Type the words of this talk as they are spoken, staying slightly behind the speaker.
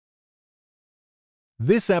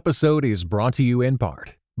This episode is brought to you in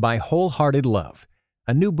part by Wholehearted Love,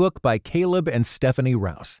 a new book by Caleb and Stephanie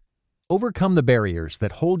Rouse. Overcome the barriers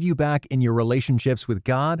that hold you back in your relationships with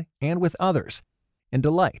God and with others, and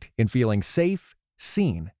delight in feeling safe,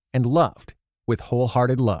 seen, and loved with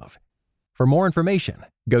Wholehearted Love. For more information,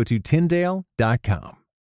 go to Tyndale.com.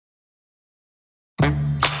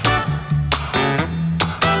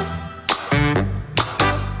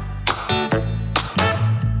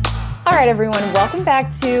 All right, everyone. Welcome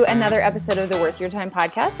back to another episode of the Worth Your Time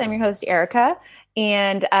podcast. I'm your host, Erica.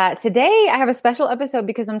 And today I have a special episode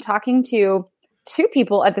because I'm talking to two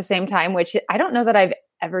people at the same time, which I don't know that I've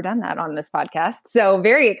ever done that on this podcast. So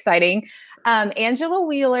very exciting. Angela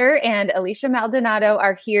Wheeler and Alicia Maldonado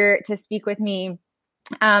are here to speak with me.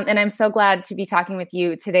 And I'm so glad to be talking with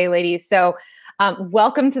you today, ladies. So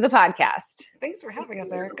welcome to the podcast. Thanks for having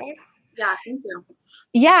us, Erica. Yeah, thank you.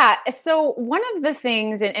 Yeah. So one of the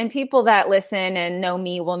things, and people that listen and know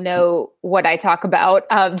me will know what I talk about,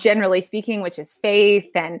 generally speaking, which is faith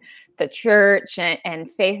and the church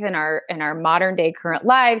and faith in our modern day current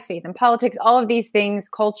lives, faith in politics, all of these things,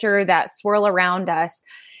 culture that swirl around us.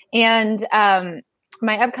 And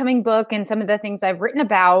my upcoming book and some of the things I've written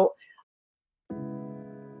about.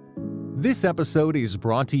 This episode is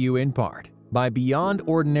brought to you in part by Beyond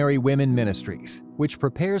Ordinary Women Ministries, which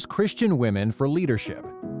prepares Christian women for leadership.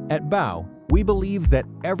 At BOW, we believe that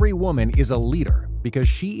every woman is a leader because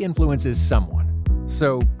she influences someone.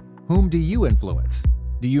 So, whom do you influence?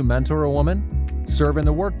 Do you mentor a woman? Serve in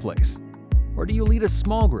the workplace? Or do you lead a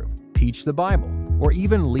small group, teach the Bible, or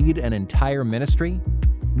even lead an entire ministry?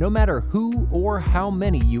 No matter who or how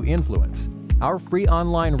many you influence, our free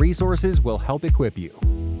online resources will help equip you.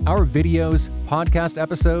 Our videos, podcast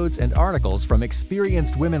episodes, and articles from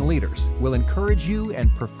experienced women leaders will encourage you and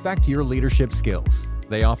perfect your leadership skills.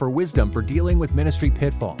 They offer wisdom for dealing with ministry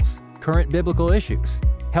pitfalls, current biblical issues,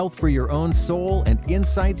 health for your own soul, and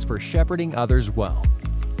insights for shepherding others well.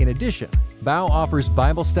 In addition, BOW offers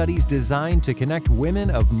Bible studies designed to connect women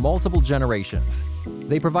of multiple generations.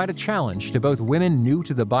 They provide a challenge to both women new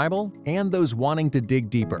to the Bible and those wanting to dig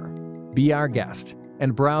deeper. Be our guest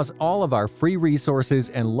and browse all of our free resources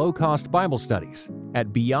and low-cost Bible studies at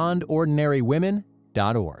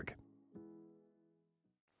beyondordinarywomen.org.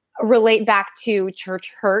 Relate back to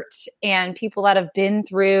church hurt and people that have been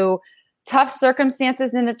through tough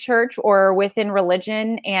circumstances in the church or within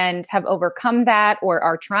religion and have overcome that or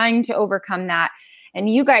are trying to overcome that. And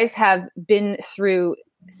you guys have been through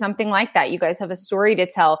something like that. You guys have a story to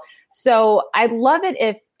tell. So I'd love it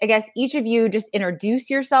if, I guess, each of you just introduce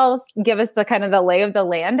yourselves, give us the kind of the lay of the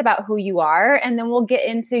land about who you are, and then we'll get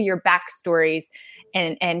into your backstories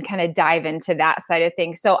and kind of dive into that side of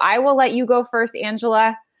things. So I will let you go first,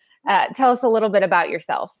 Angela. Tell us a little bit about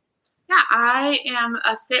yourself. Yeah, I am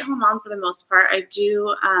a stay-at-home mom for the most part. I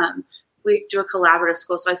do, we do a collaborative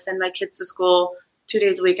school, so I send my kids to school 2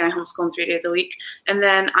 days a week, and I homeschool them 3 days a week. And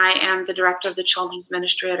then I am the director of the children's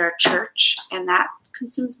ministry at our church, and that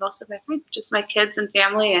consumes most of my time, just my kids and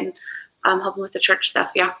family and helping with the church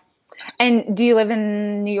stuff, yeah. And do you live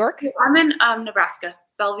in New York? I'm in Nebraska,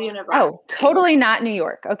 Bellevue, Nebraska. Oh, totally not New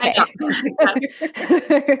York. Okay. Alicia,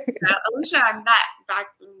 I met back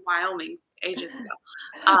in Wyoming ages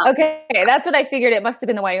ago. Okay, that's what I figured. It must have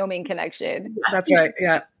been the Wyoming connection. That's right.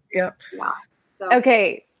 Yeah. Yeah. So.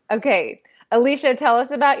 Okay. Alicia, tell us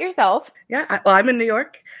about yourself. Yeah. I'm in New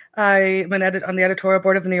York. I'm on the editorial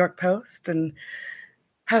board of the New York Post and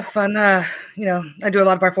have fun. I do a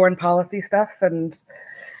lot of our foreign policy stuff and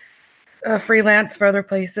freelance for other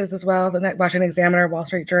places as well. The Washington Examiner, Wall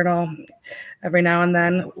Street Journal, every now and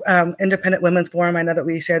then. Independent Women's Forum. I know that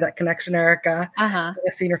we share that connection, Erica. I'm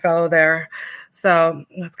a senior fellow there. So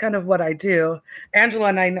that's kind of what I do. Angela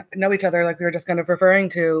and I know each other, like we were just kind of referring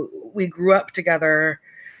to. We grew up together,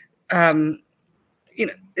 in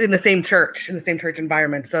the same church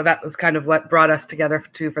environment. So that was kind of what brought us together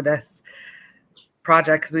for this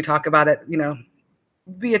project, because we talk about it,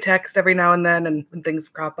 via text every now and then, and when things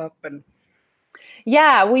crop up. And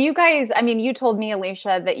yeah, well, you guys, you told me,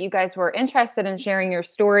 Alicia, that you guys were interested in sharing your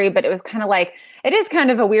story, but it was kind of like, it is kind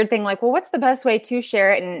of a weird thing. Like, well, what's the best way to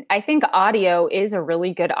share it? And I think audio is a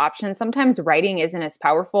really good option. Sometimes writing isn't as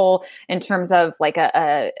powerful in terms of like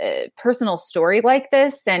a personal story like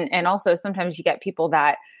this. And also sometimes you get people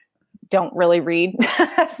that don't really read.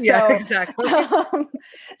 Yeah, exactly. So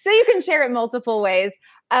you can share it multiple ways.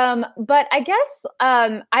 But I guess,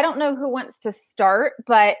 I don't know who wants to start,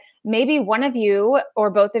 but maybe one of you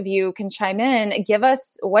or both of you can chime in. Give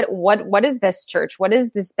us what is this church? What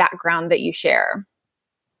is this background that you share?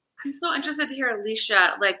 I'm so interested to hear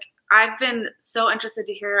Alicia. Like, I've been so interested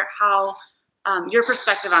to hear how your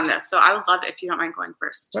perspective on this. So I would love it if you don't mind going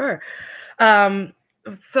first. Sure.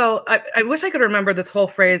 So I wish I could remember this whole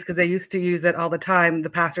phrase because they used to use it all the time, the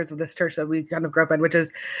pastors of this church that we kind of grew up in, which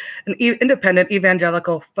is an independent,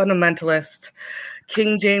 evangelical, fundamentalist,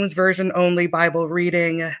 King James Version only Bible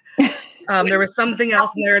reading. There was something else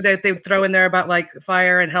in there that they would throw in there about like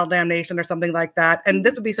fire and hell damnation or something like that. And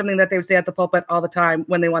this would be something that they would say at the pulpit all the time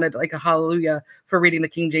when they wanted like a hallelujah for reading the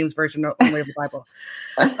King James Version only of the Bible.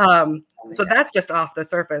 So that's just off the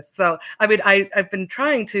surface. So, I mean, I've been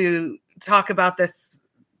trying to talk about this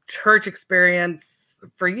church experience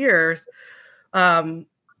for years, but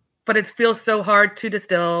it feels so hard to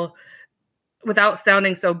distill without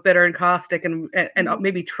sounding so bitter and caustic and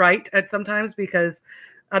maybe trite at sometimes, because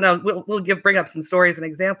I know we'll bring up some stories and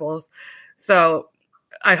examples. So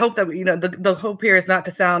I hope that, you know, the hope here is not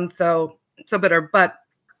to sound so bitter, but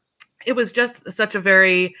it was just such a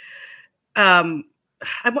very, I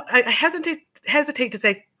hesitate to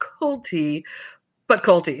say culty, but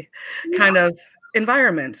culty kind of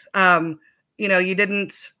environment. You know, you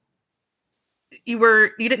didn't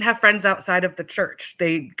have friends outside of the church.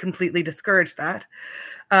 They completely discouraged that.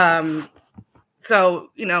 So,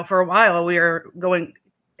 you know, for a while we were going.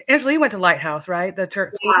 Angela, you went to Lighthouse, right? The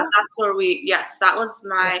church school? Yeah, that's where that was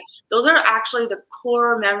those are actually the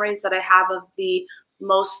core memories that I have of the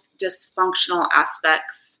most dysfunctional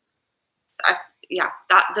aspects.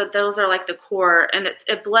 Those are like the core, and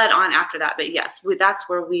it bled on after that. But yes, that's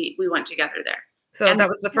where we went together there. So that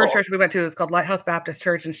was the first church we went to. It was called Lighthouse Baptist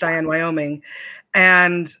Church in Cheyenne, Wyoming.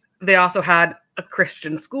 And they also had a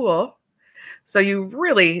Christian school. So you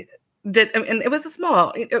really did, and it was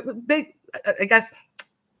big, I guess,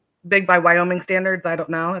 big by Wyoming standards. I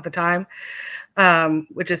don't know at the time,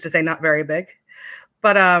 which is to say not very big.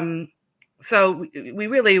 But so we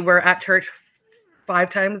really were at church 5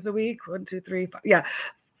 times a week, 1, 2, 3, 5,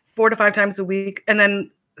 4 to 5 times a week. And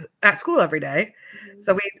then at school every day. Mm-hmm.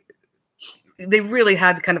 So they really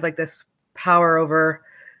had kind of like this power over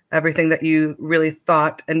everything that you really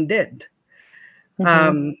thought and did.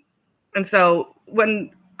 Mm-hmm. And so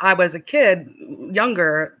when I was a kid,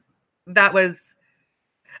 younger,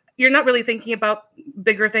 you're not really thinking about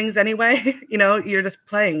bigger things anyway. You know, you're just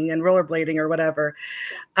playing and rollerblading or whatever.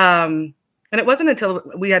 And it wasn't until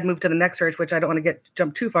we had moved to the next church, which I don't want to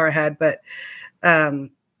jump too far ahead, but that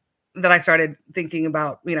I started thinking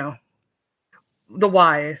about, you know, the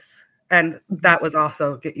whys. And that was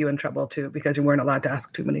also get you in trouble too, because you weren't allowed to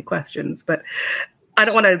ask too many questions. But I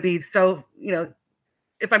don't want to be so, you know,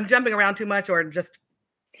 if I'm jumping around too much or just,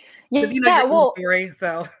 you know, story.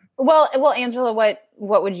 So well, Angela,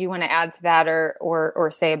 what would you want to add to that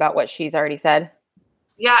or say about what she's already said?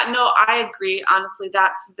 Yeah, no, I agree. Honestly,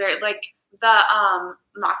 that's very like the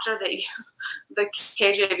mantra the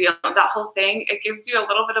KJV, that whole thing. It gives you a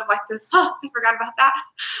little bit of like this. Oh, I forgot about that.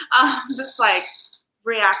 This like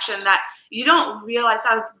reaction that you don't realize.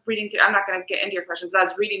 I was reading through, I'm not going to get into your questions. I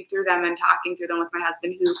was reading through them and talking through them with my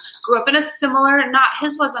husband, who grew up in a similar,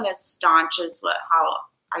 his wasn't as staunch as how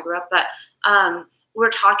I grew up, but we're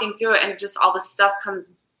talking through it and just all this stuff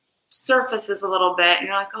surfaces a little bit. And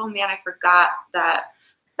you're like, oh man, I forgot that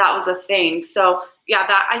was a thing. So yeah,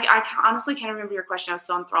 that I honestly can't remember your question. I was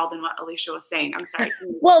so enthralled in what Alicia was saying. I'm sorry.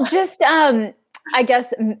 Well, just, I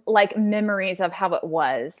guess like memories of how it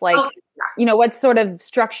was like, you know, what sort of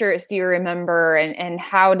structures do you remember and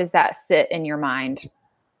how does that sit in your mind?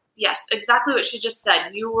 Yes, exactly what she just said.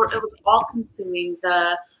 It was all consuming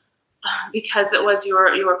because it was, you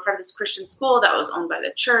were part of this Christian school that was owned by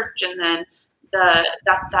the church. And then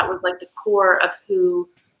that was like the core of who,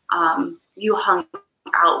 you hung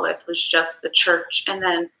out with was just the church. And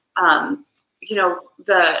then, you know,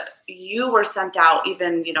 you were sent out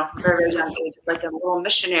even, you know, from very, very young age as like a little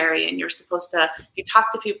missionary, and you're supposed to, if you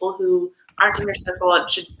talk to people who aren't in your circle, it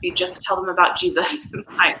should be just to tell them about Jesus.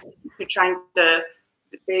 You're trying to,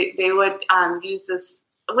 they would use this,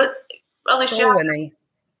 what, Alicia? Soul winning.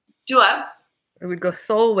 Do what? It would go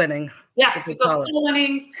soul winning. Yes, you go soul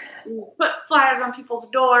winning, put flyers on people's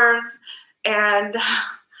doors, and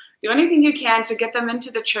do anything you can to get them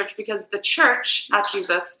into the church, because the church, not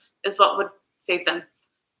Jesus, is what would save them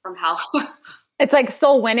from hell. It's like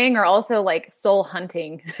soul winning or also like soul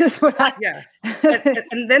hunting. Is what yes.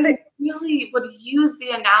 And then they really would use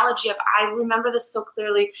the analogy of, I remember this so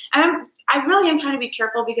clearly. And I really am trying to be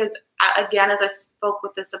careful because, again, as I spoke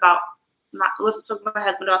with my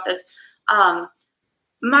husband about this,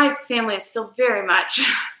 my family is still very much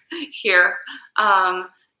here.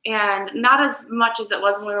 And not as much as it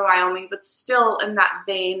was when we were in Wyoming, but still in that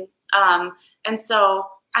vein. And so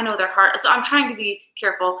I know their heart. So I'm trying to be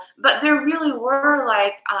careful. But there really were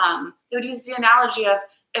like, they would use the analogy of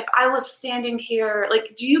if I was standing here,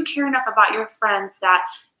 like, do you care enough about your friends that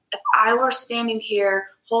if I were standing here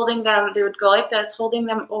holding them, they would go like this, holding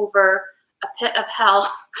them over a pit of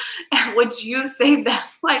hell, and would you save them?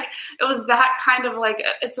 Like, it was that kind of like,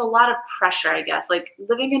 it's a lot of pressure, I guess. Like,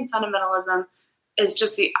 living in fundamentalism is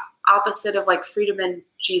just the opposite of like freedom in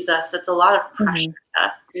Jesus. It's a lot of pressure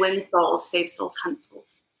to win souls, save souls, hunt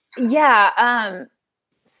souls. Yeah.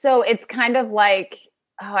 So it's kind of like,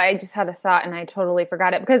 I just had a thought and I totally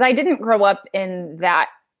forgot it, because I didn't grow up in that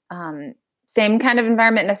same kind of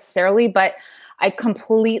environment necessarily, but I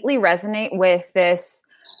completely resonate with this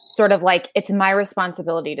sort of like, it's my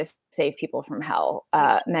responsibility to save people from hell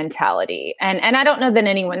mentality. And I don't know that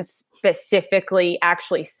anyone specifically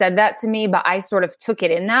actually said that to me, but I sort of took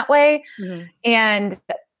it in that way, and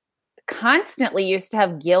constantly used to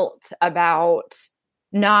have guilt about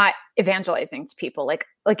not evangelizing to people. Like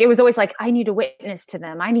it was always like, I need to witness to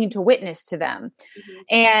them. I need to witness to them.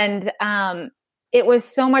 And it was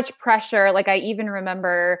so much pressure. Like, I even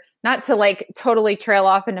remember, not to like totally trail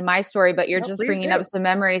off into my story, but you're just bringing up some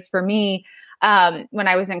memories for me. When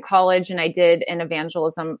I was in college and I did an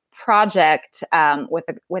evangelism project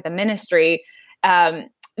with a ministry,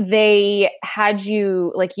 they had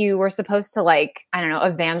you, like, you were supposed to, like, I don't know,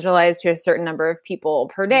 evangelize to a certain number of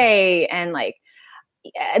people per day. And like,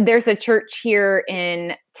 there's a church here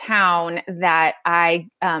in town that I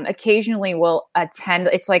occasionally will attend.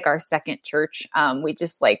 It's like our second church. We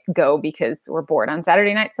just like go because we're bored on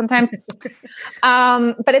Saturday nights sometimes.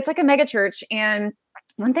 But it's like a mega church. And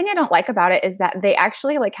one thing I don't like about it is that they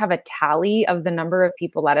actually like have a tally of the number of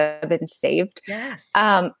people that have been saved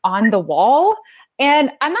on the wall.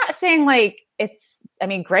 And I'm not saying like it's, I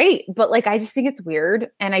mean, great, but like, I just think it's weird.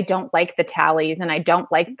 And I don't like the tallies, and I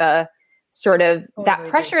don't like the sort of that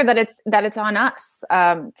pressure that it's on us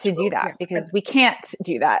to do that, because we can't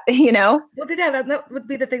do that, you know? Well, yeah, that would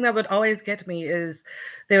be the thing that would always get me, is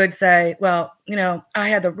they would say, well, you know, I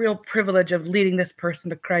had the real privilege of leading this person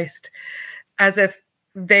to Christ, as if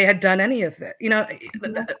they had done any of it, you know,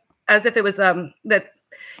 as if it was that,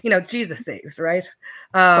 you know, Jesus saves, right?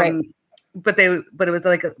 Right. But it was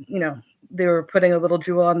like, you know, they were putting a little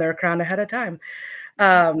jewel on their crown ahead of time.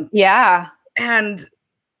 And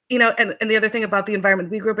you know, and the other thing about the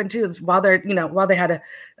environment we grew up in too is while they had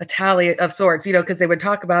a tally of sorts, you know, because they would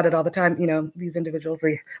talk about it all the time, you know, these individuals,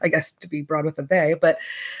 I guess to be broad with a they, but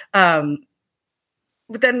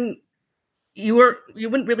then you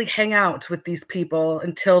wouldn't really hang out with these people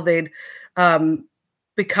until they'd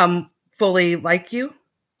become fully like you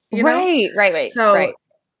know? Right.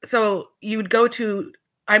 So you would go to,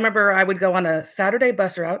 I remember I would go on a Saturday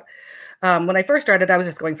bus route. When I first started, I was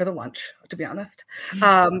just going for the lunch, to be honest.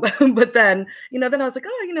 But then, you know, then I was like,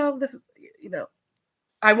 oh, you know, this is, you know,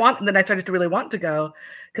 and then I started to really want to go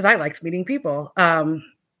because I liked meeting people. And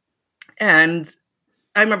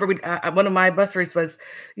I remember one of my bus routes was,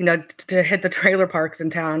 you know, to hit the trailer parks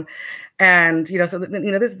in town. And, you know, so,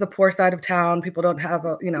 you know, this is a poor side of town. People don't have,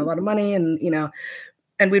 a lot of money, and, you know,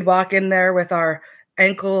 and we'd walk in there with our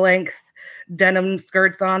ankle length denim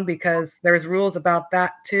skirts on, because there's rules about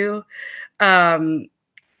that too. And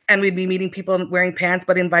we'd be meeting people wearing pants,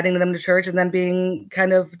 but inviting them to church, and then being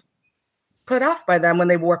kind of put off by them when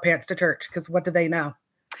they wore pants to church, because what do they know?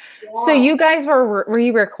 So you guys were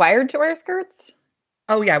you required to wear skirts?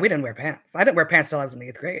 Oh yeah, we didn't wear pants. I didn't wear pants till I was in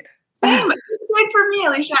the 8th grade. Same. 8th grade for me,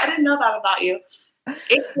 Alicia. I didn't know that about you.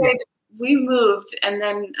 8th grade, we moved, and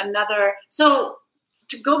then so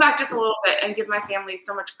to go back just a little bit and give my family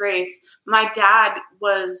so much grace, my dad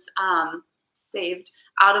was saved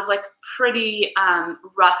out of like pretty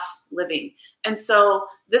rough living. And so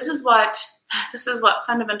this is what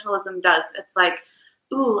fundamentalism does. It's like,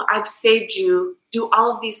 ooh, I've saved you. Do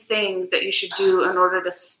all of these things that you should do in order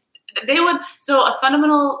to, so a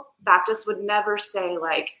fundamental Baptist would never say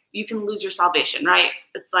like, you can lose your salvation, right?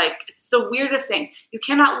 It's like, it's the weirdest thing. You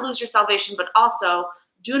cannot lose your salvation, but also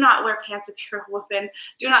do not wear pants if you're a woman.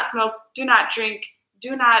 Do not smoke. Do not drink.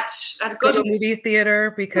 Do not go to movie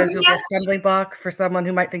theater, because you'll be a stumbling block for someone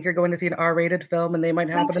who might think you're going to see an R-rated film, and they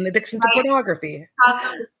might have an addiction to pornography. Cause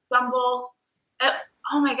them to stumble.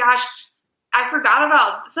 Oh my gosh, I forgot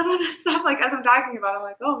about some of this stuff. Like as I'm talking about, I'm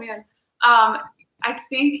like, oh man. I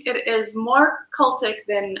think it is more cultic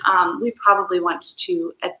than we probably want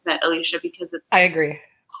to admit, Alicia, because it's. I agree.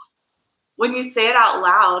 When you say it out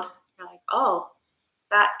loud, you're like, oh.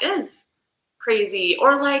 That is crazy.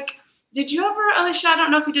 Or like, did you ever, Alicia, I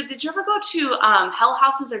don't know if you did you ever go to hell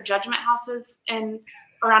houses or judgment houses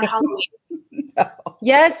around Halloween? No.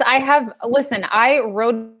 Yes, I have. Listen, I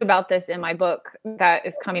wrote about this in my book that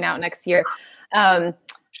is coming out next year.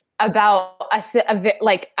 about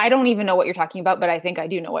like, I don't even know what you're talking about, but I think I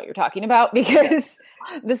do know what you're talking about, because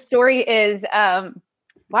the story is,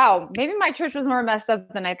 wow, maybe my church was more messed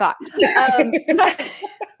up than I thought.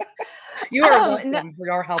 You are welcome for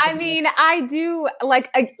your help. I mean, I do like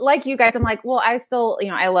you guys. I'm like, well, I still,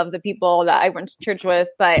 I love the people that I went to church with,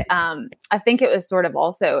 but I think it was sort of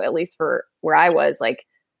also, at least for where I was, like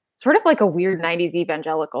sort of like a weird 90s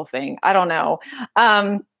evangelical thing. I don't know.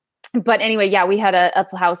 But anyway, yeah, we had a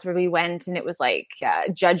house where we went, and it was like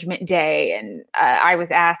Judgment Day, and I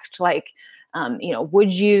was asked like,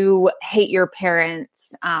 would you hate your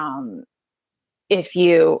parents if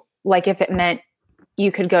it meant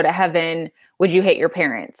you could go to heaven? Would you hate your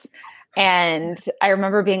parents? And I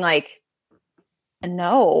remember being like,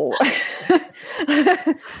 no.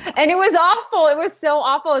 And it was awful. It was so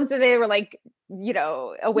awful. And so they were like,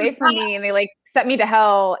 away from me, and they like sent me to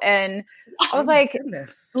hell. And I was like,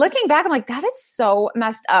 looking back, I'm like, that is so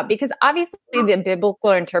messed up, because obviously the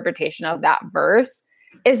biblical interpretation of that verse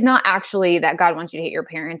is not actually that God wants you to hate your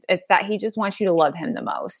parents. It's that he just wants you to love him the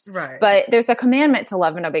most. Right. But there's a commandment to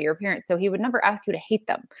love and obey your parents. So he would never ask you to hate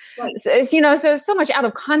them. Right. So much out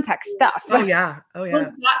of context stuff. Oh yeah. Was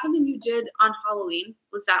that something you did on Halloween?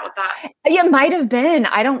 Was that what that? Yeah, it might have been.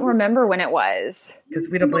 I don't remember when it was. Because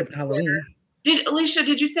we don't believe in Halloween. Alicia,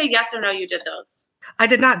 did you say yes or no you did those? I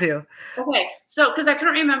did not do. Okay. So, because I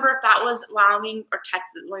couldn't remember if that was Wyoming or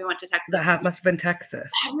Texas when we went to Texas. That must have been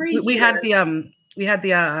Texas. We had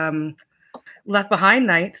the Left Behind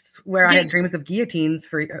nights where I had dreams of guillotines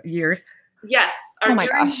for years. Yes. Oh my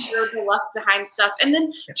gosh. The Left Behind stuff. And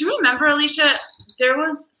then, do you remember, Alicia, there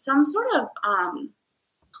was some sort of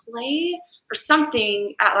play or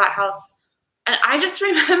something at that house. And I just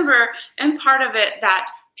remember in part of it that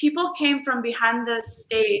people came from behind the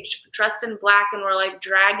stage dressed in black and were like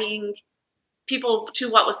dragging people to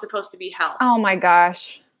what was supposed to be hell. Oh my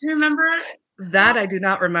gosh. Do you remember? That I do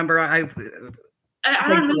not remember. I don't know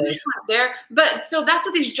if you weren't there, but so that's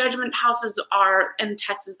what these judgment houses are in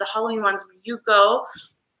Texas, the Halloween ones where you go.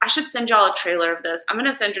 I should send y'all a trailer of this. I'm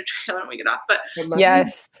going to send you a trailer when we get off, but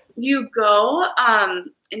yes, you go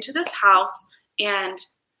into this house and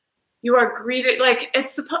you are greeted like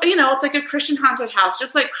it's supposed, it's like a Christian haunted house,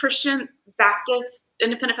 just like Christian Baptists,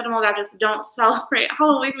 independent fundamental Baptists don't celebrate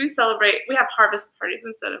Halloween. We have harvest parties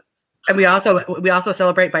instead of. And we also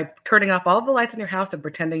celebrate by turning off all the lights in your house and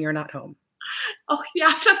pretending you're not home. Oh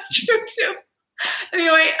yeah, that's true too.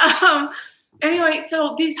 Anyway,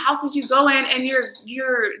 so these houses you go in and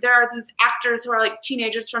there are these actors who are like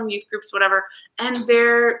teenagers from youth groups, whatever, and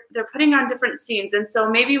they're putting on different scenes. And so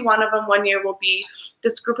maybe one of them one year will be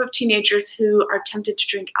this group of teenagers who are tempted to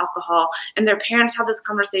drink alcohol, and their parents have this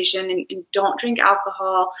conversation and don't drink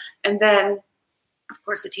alcohol. And then of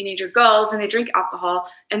course, the teenager goes and they drink alcohol,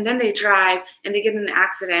 and then they drive and they get in an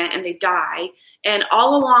accident and they die. And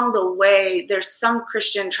all along the way, there's some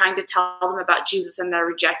Christian trying to tell them about Jesus, and they're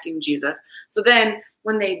rejecting Jesus. So then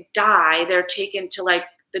when they die, they're taken to like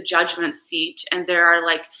the judgment seat, and there are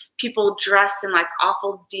like people dressed in like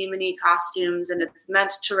awful demon-y costumes, and it's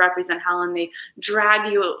meant to represent hell, and they drag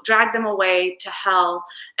them away to hell.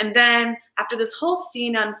 And then after this whole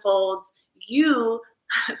scene unfolds, you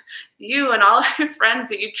and all of your friends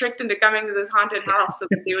that you tricked into coming to this haunted house so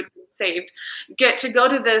that they would get saved, get to go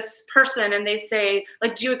to this person, and they say,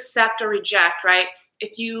 like, do you accept or reject, right?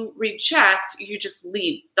 If you reject, you just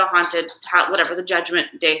leave the haunted house, whatever, the judgment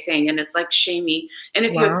day thing, and it's like shamey. And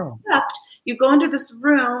if you accept, you go into this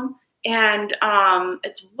room, and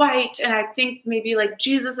it's white, and I think maybe like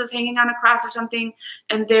Jesus is hanging on a cross or something,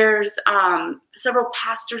 and there's several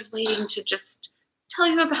pastors waiting to just tell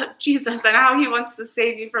you about Jesus and how he wants to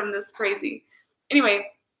save you from this crazy. Anyway,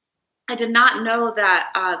 I did not know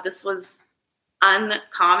that this was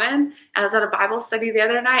uncommon. I was at a Bible study the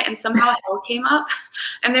other night, and somehow hell came up,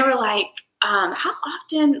 and they were like, how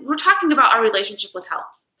often, we're talking about our relationship with hell,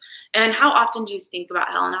 and how often do you think about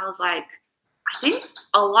hell? And I was like, I think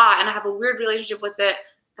a lot, and I have a weird relationship with it.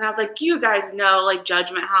 And I was like, you guys know, like,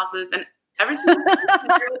 judgment houses, and ever since they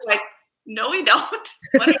were like, no, we don't.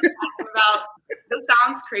 What are you talking about? This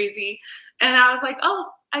sounds crazy. And I was like, oh,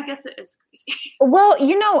 I guess it is crazy. Well,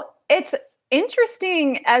 it's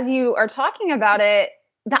interesting as you are talking about it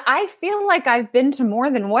that I feel like I've been to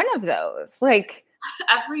more than one of those. Like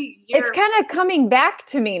every year. It's kind of coming back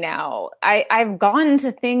to me now. I've gone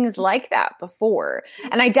to things like that before.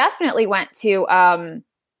 And I definitely went to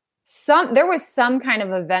there was some kind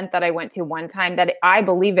of event that I went to one time that I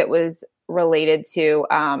believe it was related to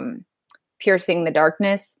Piercing the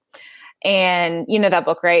Darkness. And you know that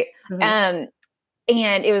book, right? Mm-hmm.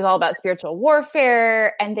 and it was all about spiritual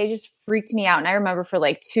warfare, and they just freaked me out. And I remember for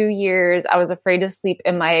like 2 years, I was afraid to sleep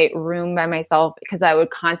in my room by myself because I would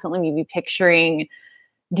constantly be picturing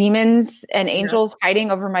demons and angels fighting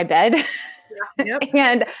over my bed. Yep.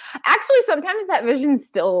 And actually, sometimes that vision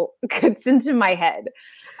still gets into my head.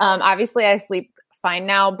 Obviously, I sleep fine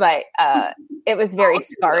now, but it was very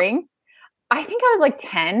scarring. I think I was like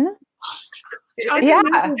 10. It's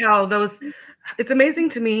amazing how it's amazing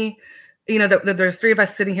to me, that there's three of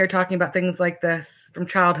us sitting here talking about things like this from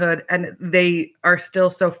childhood, and they are still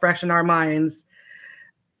so fresh in our minds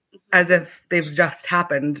as if they've just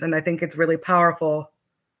happened. And I think it's really powerful.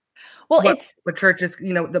 Well, it's what churches,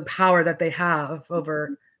 the power that they have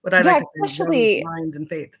over what I like to say, minds and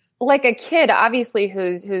faiths. Like a kid, obviously,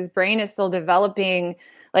 whose brain is still developing,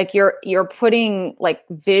 like you're putting like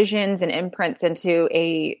visions and imprints into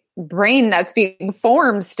a brain that's being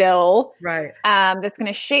formed still, right? That's going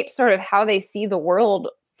to shape sort of how they see the world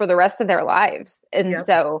for the rest of their lives. And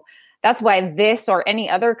so that's why this or any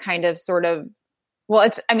other kind of sort of, well,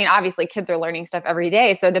 obviously kids are learning stuff every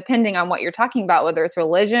day. So depending on what you're talking about, whether it's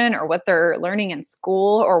religion or what they're learning in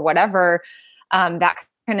school or whatever, that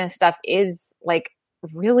kind of stuff is like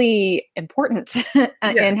really important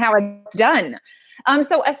in how it's done.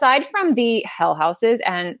 So aside from the hell houses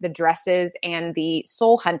and the dresses and the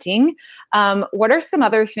soul hunting, what are some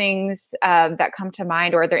other things that come to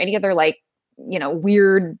mind? Or are there any other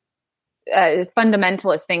weird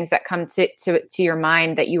fundamentalist things that come to your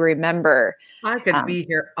mind that you remember? I could be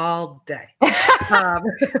here all day.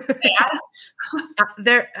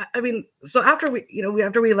 So after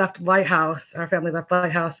we left Lighthouse, our family left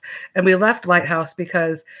Lighthouse, and we left Lighthouse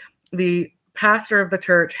because the pastor of the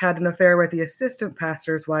church had an affair with the assistant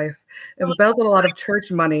pastor's wife, embezzled a lot of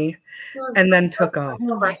church money, and then took off.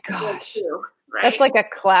 Oh my gosh. Right? That's like a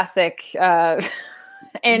classic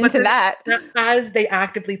end to that. As they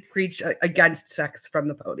actively preach against sex from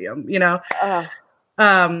the podium, So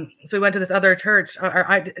we went to this other church.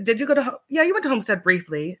 Did you go to? Yeah, you went to Homestead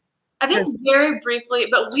briefly. I think very briefly,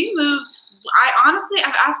 but we moved. I've asked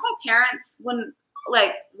my parents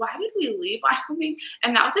why did we leave Wyoming?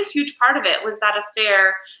 And that was a huge part of it, was that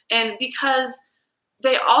affair. And because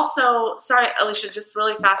they also, sorry, Alicia, just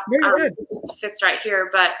really fast, this fits right here.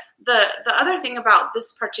 But the other thing about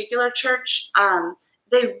this particular church,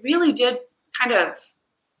 they really did kind of,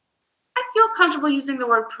 I feel comfortable using the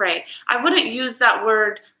word pray. I wouldn't use that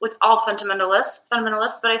word with all fundamentalists,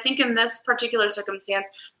 but I think in this particular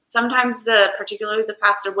circumstance, sometimes particularly the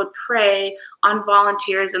pastor would prey on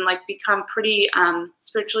volunteers and become pretty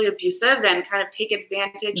spiritually abusive and kind of take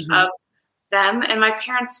advantage of them. And my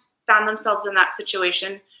parents found themselves in that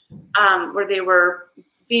situation where they were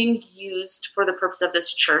being used for the purpose of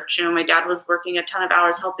this church. My dad was working a ton of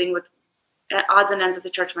hours helping with odds and ends of the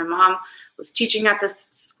church. My mom was teaching at this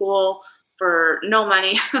school for no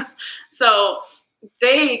money. So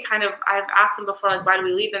they I've asked them before, why do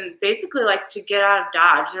we leave? And basically to get out of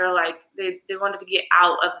Dodge. They're they wanted to get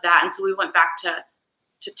out of that. And so we went back to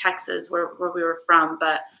Texas where we were from.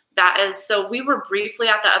 But so we were briefly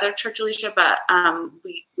at the other church, Alicia, but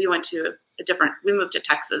we went to we moved to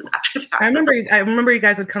Texas after that. I remember you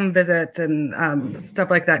guys would come visit and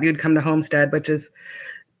stuff like that. You'd come to Homestead, which is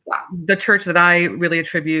the church that I really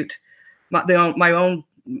attribute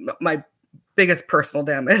my biggest personal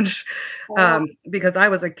damage, because I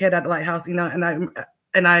was a kid at the Lighthouse, and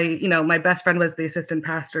I my best friend was the assistant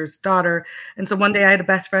pastor's daughter. And so one day I had a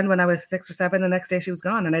best friend when I was 6 or 7. The next day she was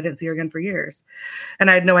gone, and I didn't see her again for years.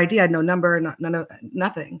 And I had no idea. I had no number,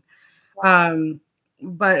 nothing. Wow.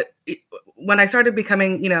 But when I started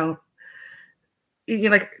becoming,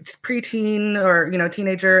 preteen or,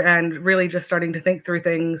 teenager, and really just starting to think through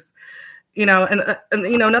things, and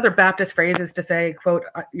another Baptist phrase is to say, quote,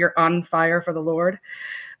 "You're on fire for the Lord."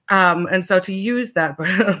 And so to use that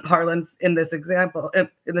parlance in this example,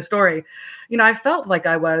 in the story, I felt like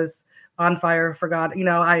I was on fire for God.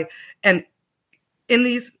 And in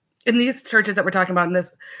these churches that we're talking about,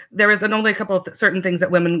 there is only a couple of certain things that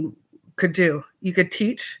women could do. You could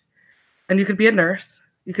teach, and you could be a nurse.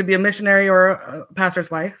 You could be a missionary or a pastor's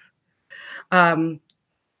wife,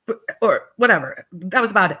 or whatever. That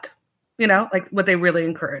was about it. What they really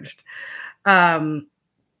encouraged. And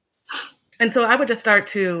so I would just start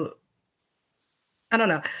to,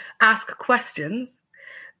 ask questions,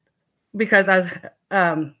 because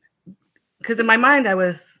because in my mind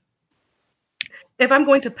if I'm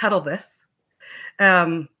going to peddle this,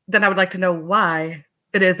 then I would like to know why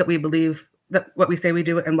it is that we believe that what we say we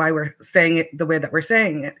do and why we're saying it the way that we're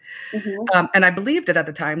saying it. Mm-hmm. And I believed it at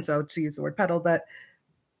the time, so to use the word peddle, that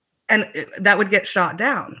would get shot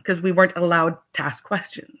down because we weren't allowed to ask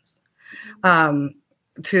questions. And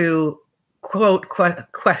to quote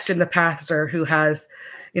question the pastor who has,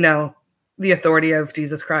 the authority of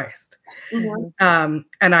Jesus Christ. Mm-hmm.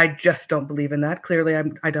 And I just don't believe in that. Clearly,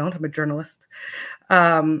 I don't. I'm a journalist.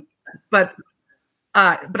 But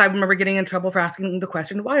I remember getting in trouble for asking the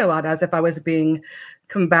question why a lot, as if I was being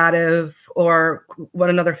combative or what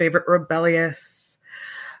another favorite, rebellious.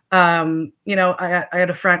 I had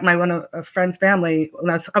a friend, a friend's family. When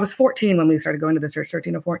I was 14 when we started going to the church,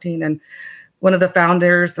 13 or 14, and one of the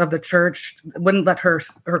founders of the church wouldn't let her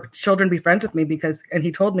children be friends with me and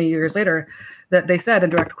he told me years later that they said,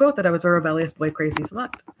 in direct quote, that I was a rebellious boy, crazy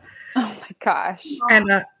slut. Oh my gosh.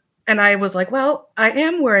 And I was like, well, I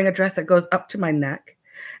am wearing a dress that goes up to my neck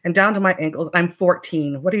and down to my ankles. I'm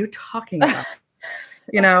 14. What are you talking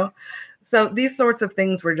about? So these sorts of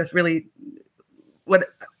things were just really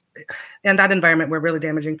and that environment were really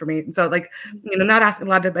damaging for me. So not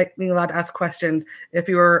being allowed to ask questions. If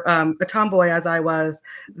you were a tomboy, as I was,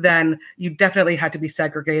 then you definitely had to be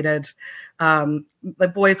segregated.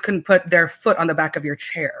 The boys couldn't put their foot on the back of your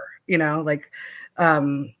chair,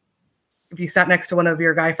 if you sat next to one of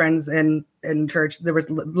your guy friends in church, there was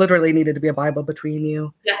literally needed to be a Bible between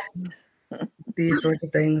you. Yes. These sorts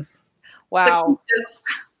of things. Wow.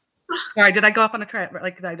 Sorry, did I go off on a trip?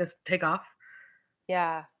 Did I just take off?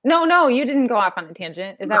 Yeah. No, you didn't go off on a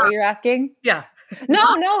tangent. Is that what you're asking? Yeah.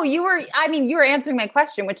 No, you were answering my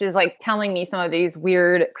question, which is telling me some of these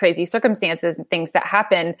weird, crazy circumstances and things that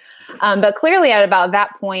happen. But clearly at about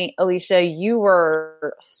that point, Alicia, you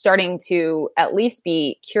were starting to at least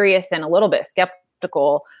be curious and a little bit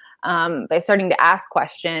skeptical by starting to ask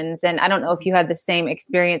questions. And I don't know if you had the same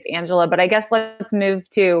experience, Angela, but I guess let's move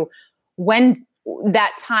to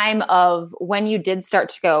that time of when you did start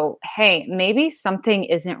to go, hey, maybe something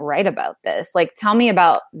isn't right about this. Tell me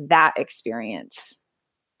about that experience.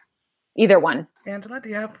 Either one. Angela, do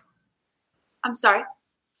you have? I'm sorry.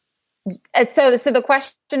 So the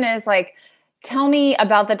question is tell me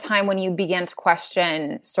about the time when you began to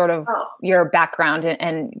question sort of your background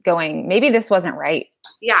and going, maybe this wasn't right.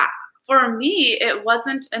 Yeah. For me, it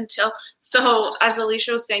wasn't until, so as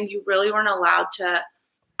Alicia was saying, you really weren't allowed to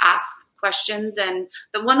ask questions. And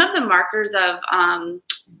one of the markers of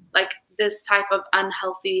this type of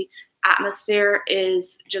unhealthy atmosphere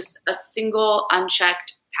is just a single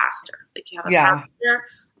unchecked pastor. You have a pastor,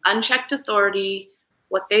 unchecked authority,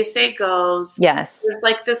 what they say goes. Yes.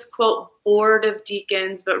 There's this quote board of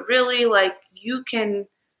deacons, but really you can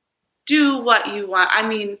do what you want. I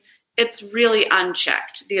mean, it's really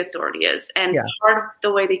unchecked, the authority is. And part of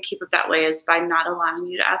the way they keep it that way is by not allowing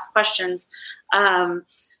you to ask questions.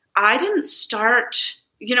 I didn't start,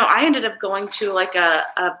 I ended up going to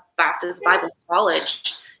a Baptist Bible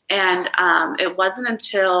college. And it wasn't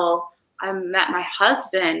until I met my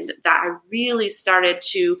husband that I really started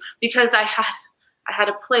to, because I had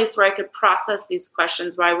a place where I could process these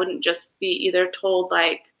questions, where I wouldn't just be either told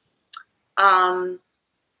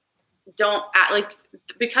don't act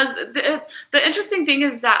because the interesting thing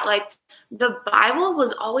is that the Bible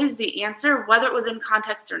was always the answer, whether it was in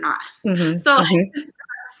context or not. Mm-hmm. So this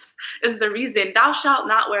is the reason, thou shalt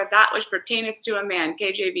not wear that which pertaineth to a man,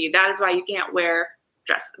 KJV. That is why you can't wear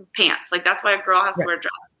pants. That's why a girl has to wear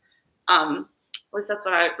dress. At least that's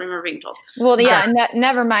what I remember being told. Well, yeah,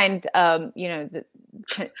 never mind.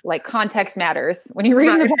 Context matters when you're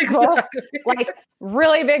reading the Bible. Exactly.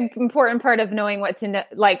 Really big, important part of knowing what to know.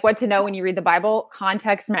 What to know when you read the Bible.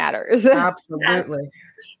 Context matters. Absolutely.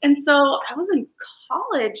 And so I was in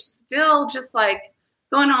college, still just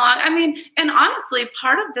going along. I mean, and honestly,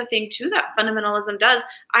 part of the thing too that fundamentalism does,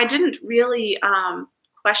 I didn't really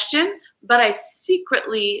question, but I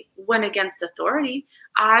secretly went against authority.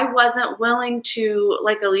 I wasn't willing to,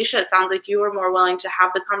 like Alicia, it sounds like you were more willing to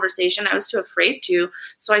have the conversation. I was too afraid to.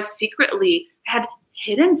 So I secretly had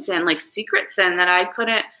hidden sin, secret sin that I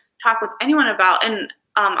couldn't talk with anyone about. And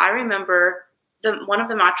I remember one of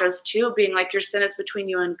the mantras too being your sin is between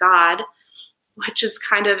you and God, which is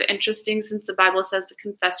kind of interesting since the Bible says to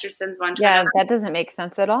confess your sins one to another. Yeah, that doesn't make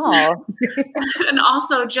sense at all. And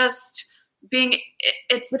also just being,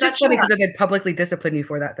 it's which is funny because they publicly discipline you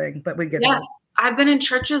for that thing, but we get yes, that. I've been in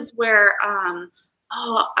churches where,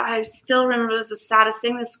 I still remember this is the saddest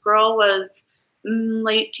thing. This girl was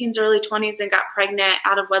late teens, early 20s and got pregnant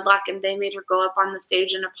out of wedlock, and they made her go up on the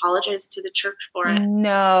stage and apologize to the church for it.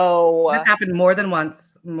 No. This happened more than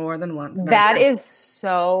once. That is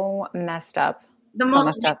so messed up. The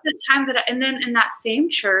most recent time and then in that same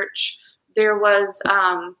church, there was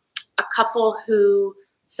a couple who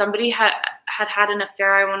somebody had an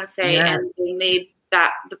affair, I want to say, and they made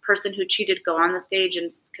that the person who cheated go on the stage and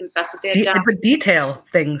confess what they had done. But detail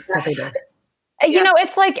things that they did.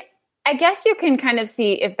 It's I guess you can kind of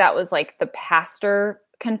see if that was like the pastor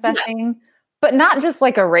confessing, but not just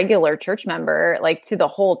like a regular church member, like to the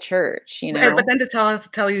whole church, you know? Right, but then to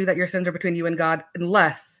tell you that your sins are between you and God,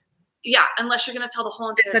 unless unless you're going to tell the whole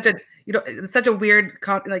entire. It's such a weird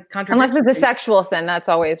contradiction. Unless it's a sexual sin, that's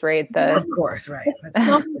always right. Of course, right. It's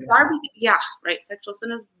so bizarre. Right. Sexual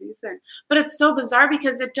sin is the sin, but it's so bizarre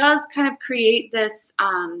because it does kind of create this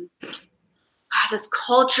this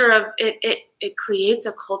culture of it. It creates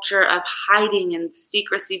a culture of hiding and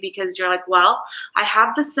secrecy because you're like, well, I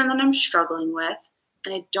have the sin that I'm struggling with,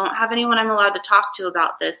 and I don't have anyone I'm allowed to talk to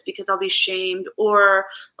about this because I'll be shamed or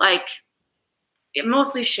like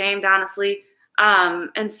mostly shamed, honestly.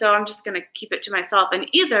 And so I'm just going to keep it to myself and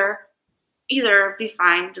either be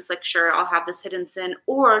fine, just like, sure, I'll have this hidden sin,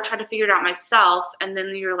 or try to figure it out myself. And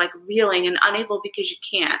then you're like reeling and unable because you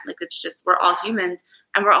can't. Like, it's just, we're all humans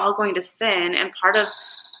and we're all going to sin. And part of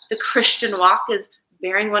the Christian walk is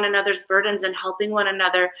bearing one another's burdens and helping one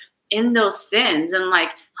another in those sins and like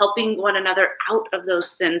helping one another out of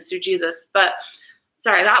those sins through Jesus. But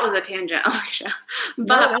sorry, that was a tangent, Alicia.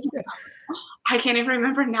 But I can't even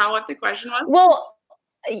remember now what the question was. Well,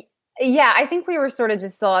 yeah, I think we were sort of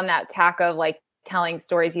just still on that tack of like telling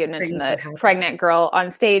stories. You had mentioned the pregnant girl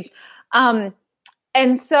on stage. And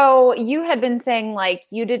so you had been saying like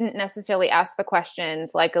you didn't necessarily ask the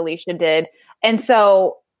questions like Alicia did. And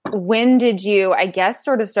so when did you, I guess,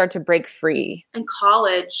 sort of start to break free? In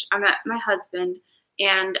college, I met my husband,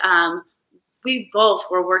 and we both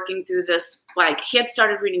were working through this. Like, he had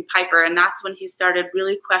started reading Piper, and that's when he started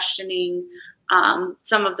really questioning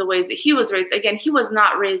some of the ways that he was raised. Again, he was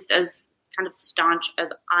not raised as kind of staunch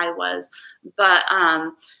as I was, but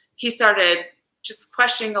he started just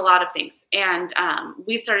questioning a lot of things. And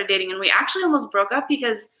we started dating, and we actually almost broke up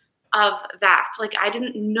because of that. Like, I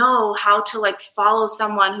didn't know how to like follow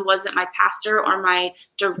someone who wasn't my pastor or my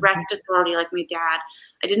direct authority, like my dad.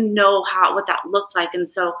 I didn't know what that looked like. And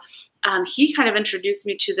so he kind of introduced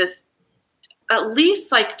me to this, at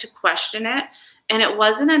least like to question it. And it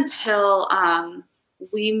wasn't until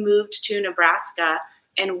we moved to Nebraska,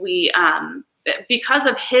 and we, because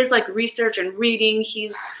of his like research and reading,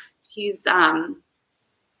 he's an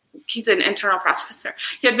internal processor.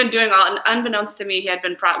 He had been doing all, unbeknownst to me, he had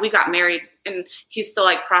been, we got married, and he's still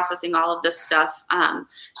like processing all of this stuff.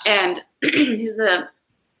 And he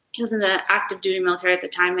was in the active duty military at the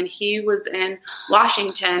time, and he was in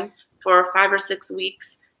Washington for 5 or 6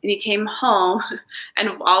 weeks. And he came home, and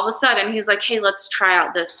all of a sudden he's like, hey, let's try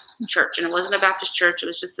out this church. And it wasn't a Baptist church. It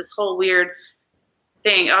was just this whole weird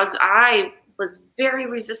thing. I was very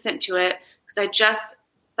resistant to it because I just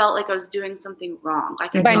felt like I was doing something wrong.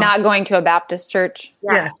 Like, by not going to a Baptist church?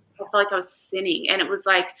 Yes. Yeah. I felt like I was sinning. And it was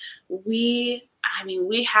like, we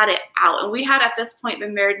had it out. And we had at this point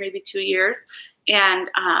been married maybe 2 years. And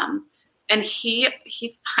he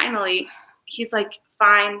finally, he's like,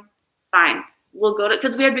 fine. We'll go to,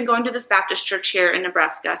 because we had been going to this Baptist church here in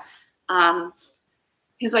Nebraska.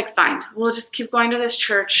 He's like, fine, we'll just keep going to this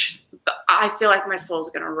church, but I feel like my soul's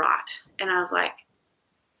going to rot. And I was like,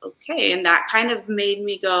 okay. And that kind of made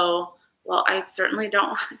me go, well, I certainly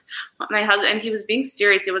don't want my husband. And he was being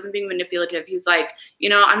serious. He wasn't being manipulative. He's like,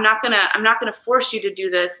 I'm not going to force you to do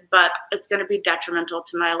this, but it's going to be detrimental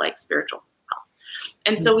to my like spiritual health.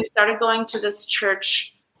 And so we started going to this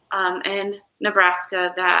church in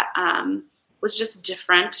Nebraska that was just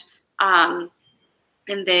different.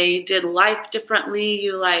 And they did life differently.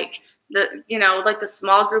 You like the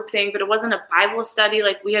small group thing, but it wasn't a Bible study.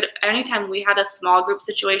 Like, anytime we had a small group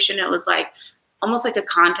situation, it was like almost like a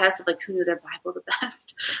contest of like who knew their Bible the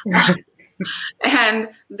best. And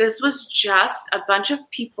this was just a bunch of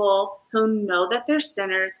people who know that they're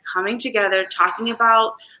sinners coming together, talking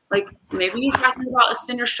about, like, maybe you're talking about a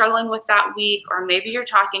sin you're struggling with that week, or maybe you're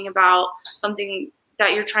talking about something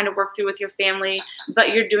that you're trying to work through with your family, but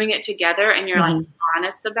you're doing it together and you're like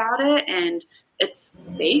honest about it, and it's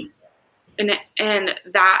safe. And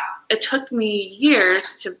that it took me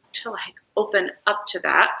years to like open up to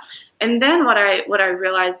that. And then what I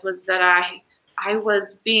realized was that I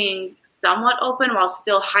was being somewhat open while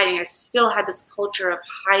still hiding. I still had this culture of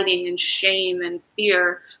hiding and shame and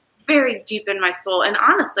fear very deep in my soul. And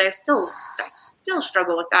honestly, I still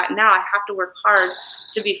struggle with that. Now I have to work hard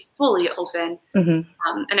to be fully open. And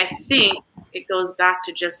I think it goes back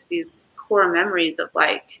to just these core memories of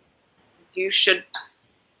like, you should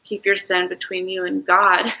keep your sin between you and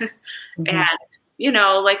God. And,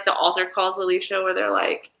 like the altar calls, Alicia, where they're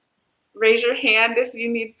like, raise your hand if you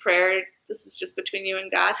need prayer. This is just between you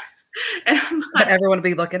and God. And but everyone will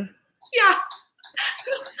be looking. Yeah.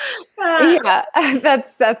 Yeah,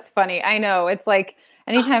 that's funny. I know. It's like,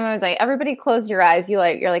 Anytime I was like, everybody close your eyes, you're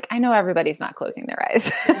like, I know everybody's not closing their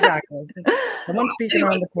eyes. Exactly. Someone's speaking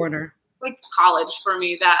around the corner. Like college for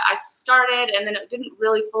me that I started, and then it didn't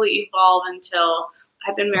really fully evolve until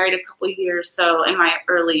I've been married a couple of years. So in my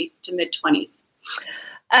early to mid 20s.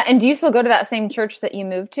 And do you still go to that same church that you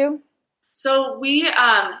moved to? So we,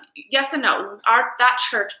 yes and no. That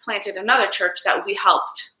church planted another church that we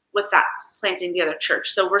helped with that planting the other church.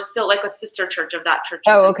 So we're still like a sister church of that church.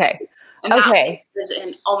 Oh, okay. And that is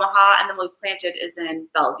in Omaha, and then what we planted is in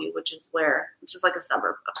Bellevue, which is like a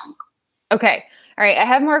suburb of Omaha. Okay. All right. I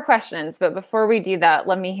have more questions, but before we do that,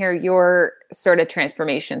 let me hear your sort of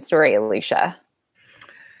transformation story, Alicia.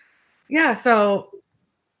 Yeah. So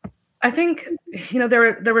I think,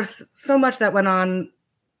 there was so much that went on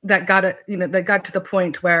that got to the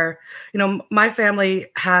point where, my family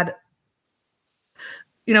had,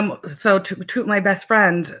 so to my best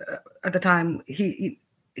friend at the time,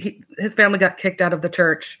 his family got kicked out of the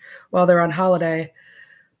church while they're on holiday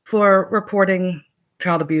for reporting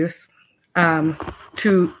child abuse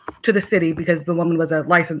to the city because the woman was a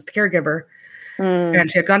licensed caregiver and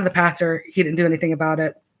she had gone to the pastor. He didn't do anything about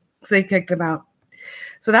it. So they kicked him out.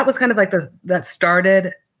 So that was kind of like that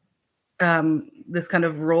started this kind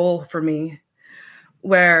of role for me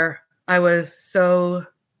where I was so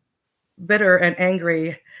bitter and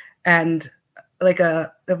angry and like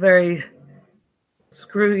a very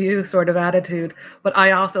screw you sort of attitude. But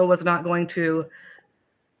I also was not going to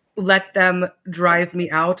let them drive me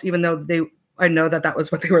out, even though I know that was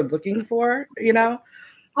what they were looking for, at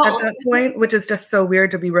that point, which is just so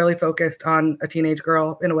weird to be really focused on a teenage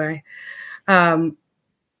girl in a way,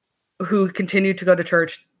 who continued to go to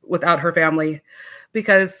church without her family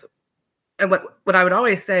because, and what I would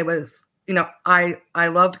always say was, I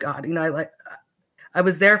loved God, I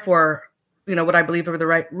was there for, what I believed were the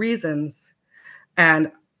right reasons.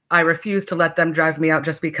 And I refused to let them drive me out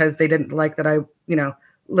just because they didn't like that I,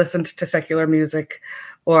 listened to secular music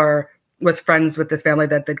or was friends with this family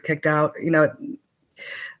that they'd kicked out,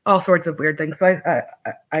 all sorts of weird things. So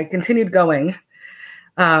I continued going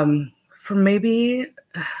for maybe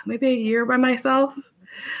a year by myself.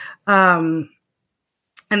 And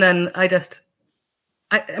then I can't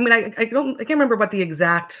remember what the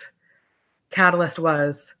exact catalyst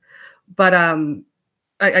was, but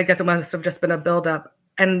I guess it must have just been a buildup.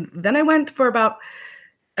 And then I went for about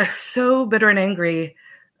so bitter and angry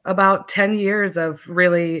about 10 years of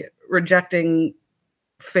really rejecting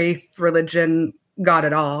faith, religion, God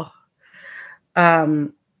at all.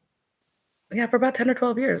 For about 10 or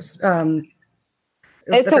 12 years. So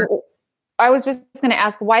I was just going to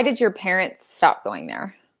ask, why did your parents stop going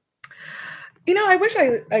there? I wish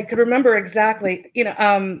I could remember exactly.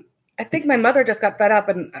 I think my mother just got fed up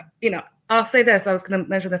and, I'll say this, I was going to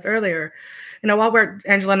mention this earlier, while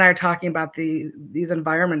Angela and I are talking about these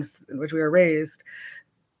environments in which we were raised,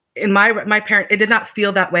 in my parent, it did not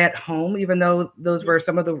feel that way at home, even though those were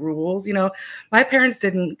some of the rules. My parents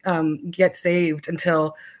didn't get saved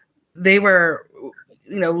until they were,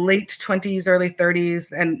 late 20s, early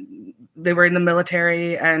 30s, and they were in the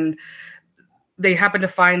military, and they happened to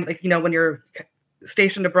find, when you're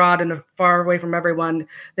stationed abroad and far away from everyone,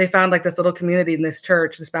 they found like this little community in this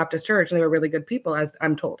church, this Baptist church, and they were really good people, as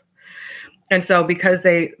I'm told. And so because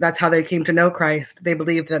that's how they came to know Christ, they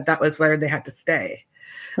believed that was where they had to stay.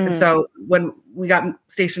 And so when we got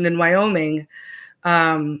stationed in Wyoming,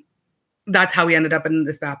 that's how we ended up in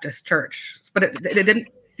this Baptist church. But it didn't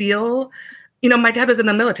feel, my dad was in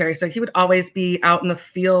the military, so he would always be out in the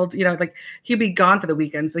field, he'd be gone for the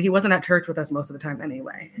weekend. So he wasn't at church with us most of the time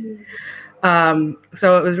anyway.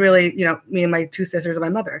 So it was really, me and my two sisters and my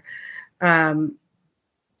mother.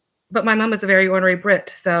 But my mom is a very ornery Brit.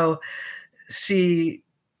 So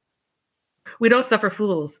we don't suffer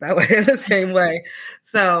fools that way in the same way.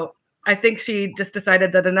 So I think she just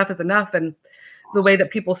decided that enough is enough. And the way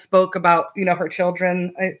that people spoke about, her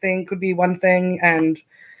children, I think would be one thing. And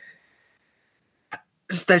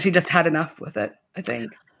just that she just had enough with it, I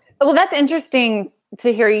think. Well, that's interesting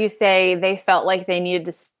to hear you say they felt like they needed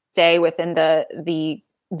to stay within the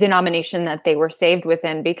denomination that they were saved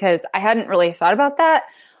within, because I hadn't really thought about that.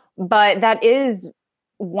 But that is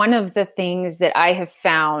one of the things that I have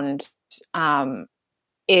found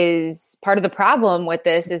is part of the problem with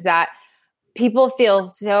this, is that people feel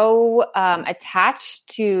so attached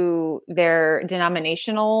to their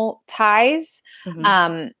denominational ties.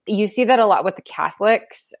 Mm-hmm. You see that a lot with the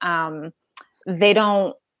Catholics. They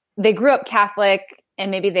grew up Catholic,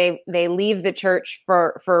 and maybe they leave the church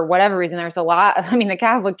for whatever reason. There's a lot. The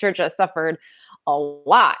Catholic Church has suffered a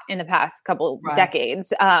lot in the past couple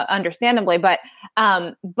decades, understandably, but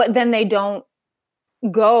then they don't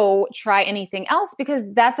go try anything else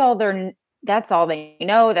because that's all they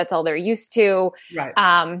know. That's all they're used to.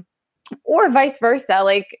 Right. Or vice versa.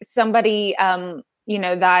 Like somebody,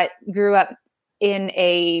 that grew up in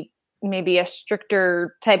maybe a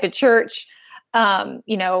stricter type of church. I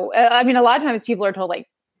mean, a lot of times people are told like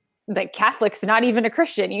Catholic's not even a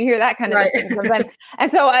Christian. You hear that kind of Right. thing from them. And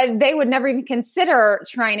so they would never even consider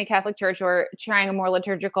trying a Catholic church or trying a more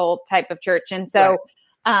liturgical type of church. And so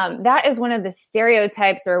that is one of the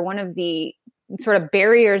stereotypes or one of the sort of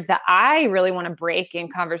barriers that I really want to break in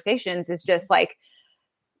conversations is just like,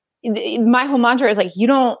 my whole mantra is like,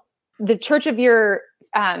 the church of your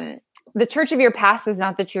past is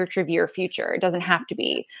not the church of your future. It doesn't have to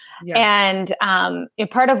be. Yes. And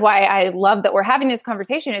part of why I love that we're having this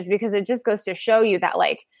conversation is because it just goes to show you that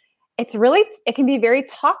like, it can be very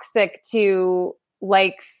toxic to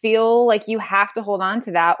like, feel like you have to hold on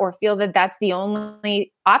to that or feel that that's the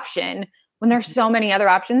only option when there's so many other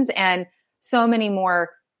options and so much, what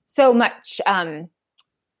am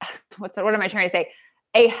I trying to say?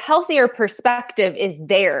 A healthier perspective is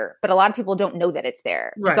there, but a lot of people don't know that it's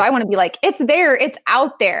there. Right. So I want to be like, it's there, it's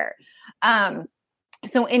out there.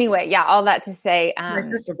 So anyway, yeah, all that to say, my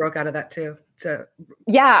sister broke out of that too. To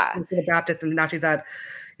the Baptist, and now she's at,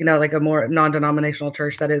 like a more non-denominational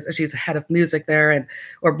church. She's head of music there,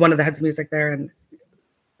 or one of the heads of music there, and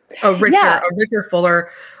a richer, fuller,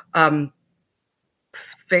 I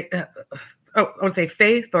would say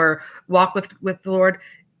faith or walk with the Lord.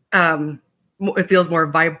 It feels more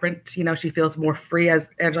vibrant. She feels more free,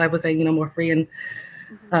 as Angela was saying, more free in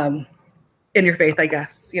your faith, I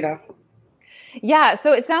guess, Yeah.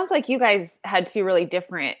 So it sounds like you guys had two really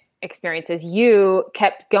different experiences. You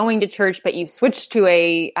kept going to church, but you switched to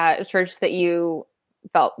a church that you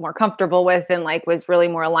felt more comfortable with and like was really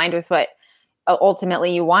more aligned with what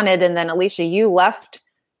ultimately you wanted. And then Alicia, you left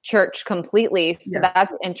church completely. So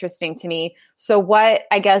that's interesting to me. So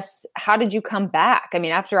how did you come back? I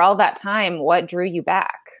mean, after all that time, what drew you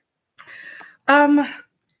back?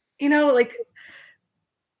 Like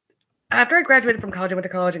after I graduated from college, I went to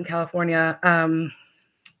college in California.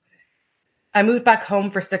 I moved back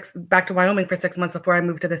back to Wyoming for 6 months before I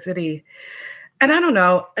moved to the city. And I don't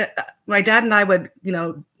know, my dad and I would,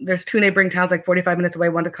 there's two neighboring towns like 45 minutes away,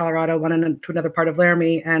 one to Colorado, one to another part of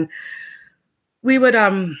Laramie. And we would,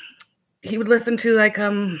 he would listen to like,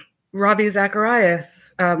 Ravi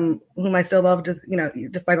Zacharias, whom I still love,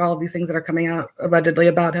 despite all of these things that are coming out allegedly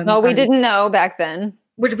about him. Well, we didn't know back then.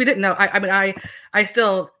 Which we didn't know. I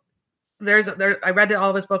read all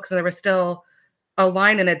of his books and there was still a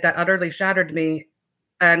line in it that utterly shattered me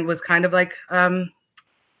and was kind of like,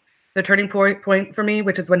 the turning point for me,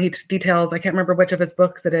 which is when he details, I can't remember which of his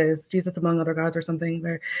books it is, Jesus Among Other Gods or something,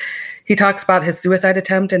 where he talks about his suicide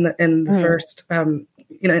attempt in the first, in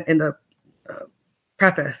the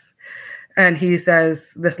preface. And he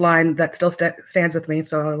says this line that still stands with me,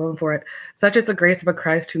 so I love him for it. Such is the grace of a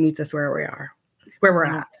Christ who meets us where we're at.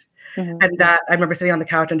 Mm-hmm. And that I remember sitting on the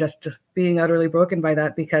couch and just being utterly broken by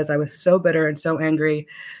that because I was so bitter and so angry.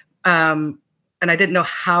 And I didn't know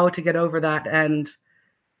how to get over that. And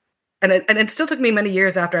it still took me many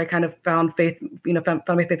years after I kind of found faith, found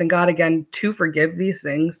my faith in God again to forgive these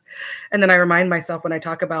things. And then I remind myself when I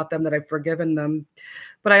talk about them that I've forgiven them.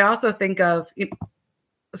 But I also think of,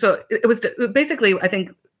 so it was basically, I think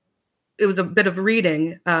it was a bit of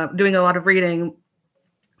reading, doing a lot of reading.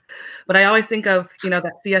 But I always think of,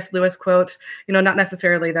 that C.S. Lewis quote, not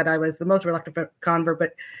necessarily that I was the most reluctant convert,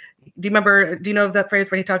 but do you know that phrase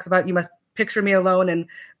where he talks about, you must picture me alone in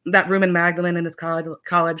that room in Magdalene in his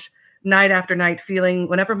college, night after night, feeling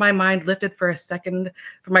whenever my mind lifted for a second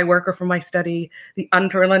from my work or from my study, the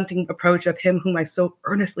unrelenting approach of him whom I so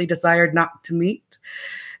earnestly desired not to meet.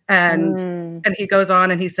 And he goes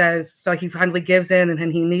on and he says, so he finally gives in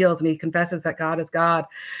and he kneels and he confesses that God is God.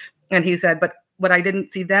 And he said, but what I didn't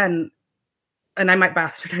see then, and I might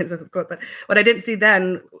bastardize this quote, but what I didn't see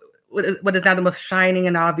then, what is now the most shining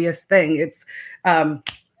and obvious thing, it's the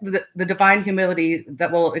divine humility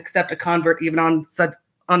that will accept a convert even on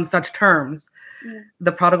such terms. Yeah.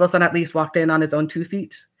 The prodigal son at least walked in on his own 2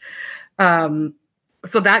 feet.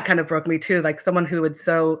 So that kind of broke me too. Like someone who would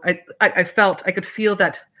I could feel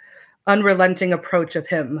that unrelenting approach of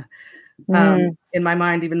him in my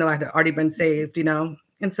mind, even though I had already been saved,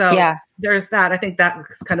 And so there's that. I think that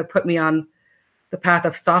kind of put me on the path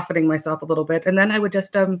of softening myself a little bit. And then I would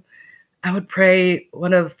just, I would pray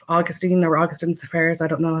one of Augustine or Augustine's prayers. I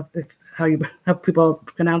don't know how people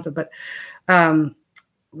pronounce it, but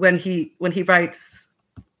when he writes,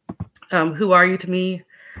 who are you to me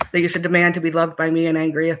that you should demand to be loved by me and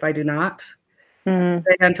angry if I do not? Say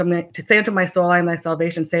unto my soul, I am thy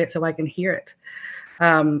salvation. Say it so I can hear it.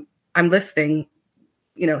 I'm listening,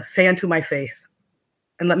 say unto my face,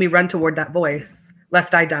 and let me run toward that voice,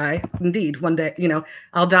 lest I die. Indeed, one day,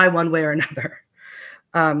 I'll die one way or another.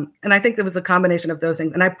 And I think there was a combination of those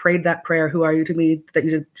things. And I prayed that prayer, who are you to me, that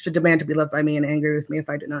you should demand to be loved by me and angry with me if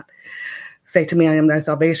I do not. Say to me, I am thy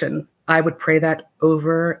salvation. I would pray that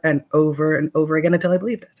over and over and over again until I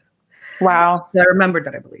believed it. Wow. I remembered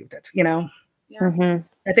that I believed it, Yeah. Mm-hmm.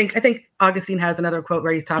 I think Augustine has another quote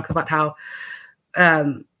where he talks about how,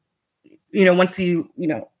 once you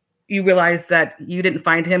realize that you didn't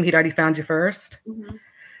find him, he'd already found you first. Mm-hmm.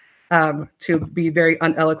 To be very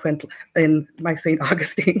uneloquent in my St.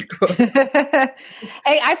 Augustine quote. Hey,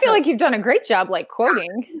 I feel like you've done a great job, like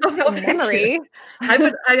quoting from memory.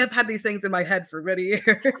 I have had these things in my head for many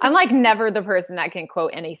years. I'm like never the person that can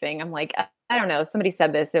quote anything. I'm like, I don't know. Somebody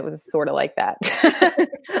said this. It was sort of like that.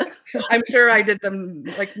 I'm sure I did them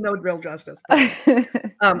like no real justice. But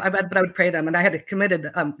I would pray them, and I had committed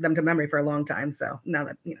them to memory for a long time. So now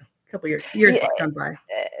that a couple years gone by.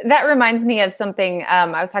 That reminds me of something. I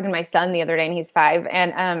was talking to my son the other day, and he's 5.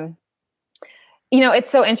 And, it's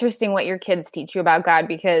so interesting what your kids teach you about God,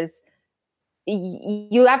 because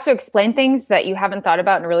you have to explain things that you haven't thought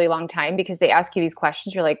about in a really long time, because they ask you these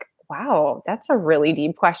questions. You're like, wow, that's a really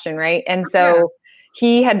deep question. Right. And so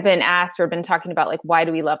he had been asked or been talking about, like, why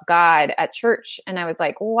do we love God at church? And I was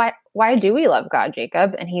like, why do we love God,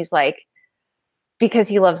 Jacob? And he's like, because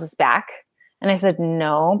he loves us back. And I said,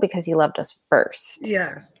 no, because he loved us first.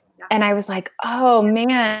 Yes. And I was like, oh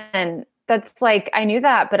man, that's like, I knew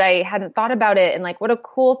that, but I hadn't thought about it. And like, what a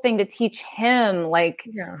cool thing to teach him. Like,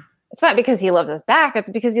 it's not because he loved us back.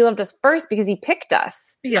 It's because he loved us first, because he picked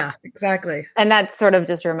us. Yeah, exactly. And that sort of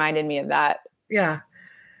just reminded me of that. Yeah.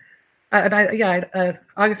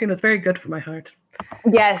 Augustine was very good for my heart.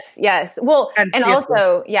 Yes. Well, and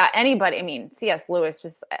also, Lewis. Anybody, I mean, C.S. Lewis,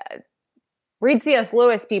 just read C.S.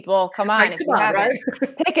 Lewis, people. Come on. If you haven't,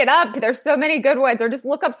 pick it up. There's so many good ones, or just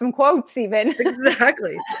look up some quotes even.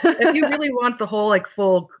 Exactly. If you really want the whole, like,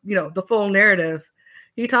 full, the full narrative,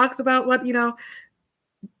 he talks about what,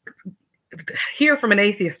 hear from an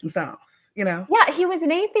atheist himself, Yeah, he was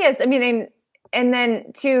an atheist. I mean, and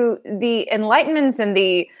then to the enlightenments and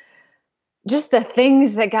just the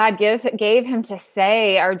things that God gave him to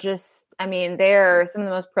say are just, they're some of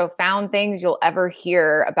the most profound things you'll ever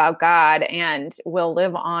hear about God, and will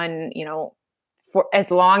live on, for as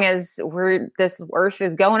long as this earth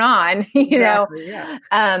is going on,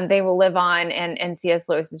 they will live on. And C.S.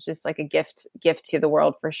 Lewis is just like a gift to the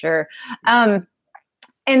world for sure.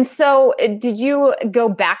 And so did you go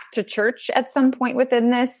back to church at some point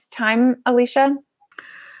within this time, Alicia?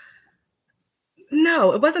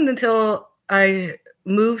 No, it wasn't until I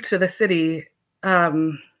moved to the city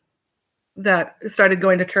that started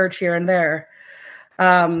going to church here and there.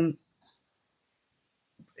 When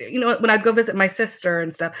I'd go visit my sister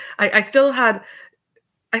and stuff, I still had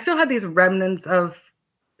these remnants of.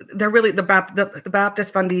 They're really the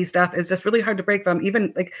Baptist fundie stuff is just really hard to break from.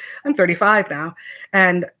 Even like I'm 35 now,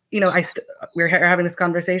 and we're having this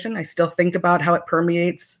conversation. I still think about how it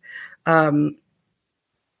permeates, daily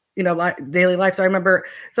life. So I remember.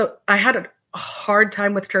 So I had a hard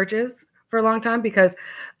time with churches for a long time because,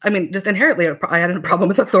 just inherently, I had a problem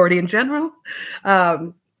with authority in general.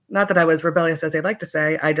 Not that I was rebellious, as they like to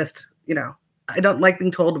say. I just, I don't like being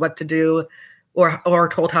told what to do or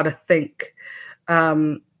told how to think.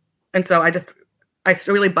 And so I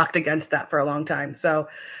really bucked against that for a long time. So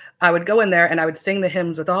I would go in there and I would sing the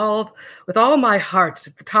hymns with all my heart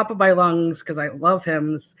at the top of my lungs, because I love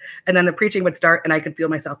hymns. And then the preaching would start and I could feel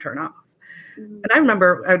myself turn off. Mm-hmm. And I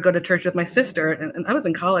remember I would go to church with my sister, and I was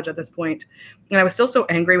in college at this point, and I was still so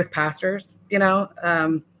angry with pastors,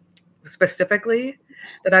 specifically,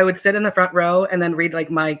 that I would sit in the front row and then read like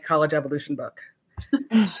my college evolution book.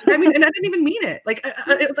 And I didn't even mean it. Like,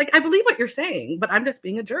 it was like, I believe what you're saying, but I'm just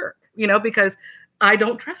being a jerk, because I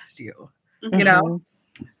don't trust you,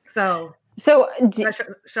 So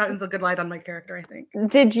that shines a good light on my character, I think.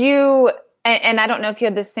 Did you, and I don't know if you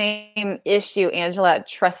had the same issue, Angela,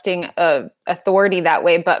 trusting authority that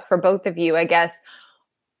way, but for both of you, I guess,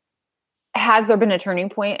 has there been a turning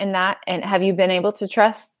point in that? And have you been able to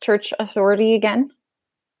trust church authority again?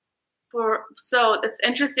 So it's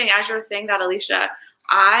interesting, as you were saying that, Alicia,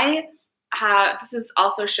 this is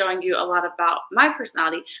also showing you a lot about my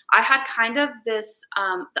personality. I had kind of this,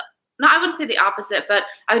 I wouldn't say the opposite, but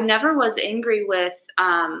I never was angry with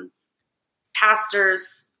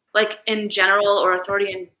pastors, like in general, or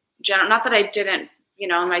authority in general. Not that I didn't, in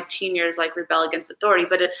my teen years, like rebel against authority,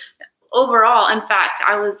 but overall, in fact,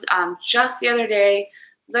 I was just the other day,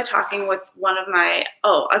 I was talking with one of my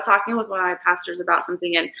pastors about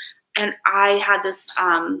something, and And I had this,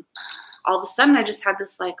 all of a sudden I just had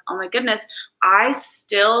this like, oh my goodness, I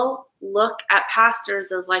still look at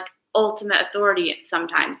pastors as like ultimate authority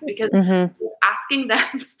sometimes, because I was asking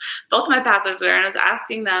them, both my pastors were, and I was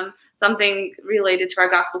asking them something related to our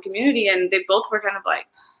gospel community, and they both were kind of like,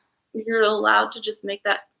 you're allowed to just make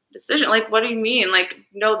that decision. Like, what do you mean? Like,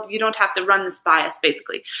 no, you don't have to run this by us,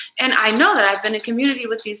 basically. And I know that I've been in community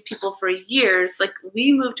with these people for years. Like,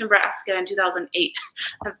 we moved to Nebraska in 2008.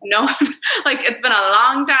 I've known, like, it's been a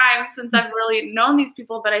long time since I've really known these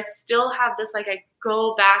people, but I still have this, like, I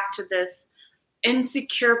go back to this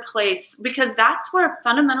insecure place, because that's where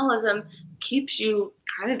fundamentalism keeps you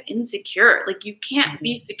kind of insecure. Like, you can't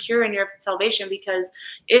be secure in your salvation, because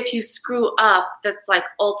if you screw up, that's like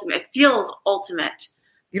ultimate. It feels ultimate.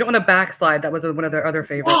 You don't want to backslide. That was one of their other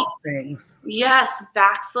favorite things. Yes,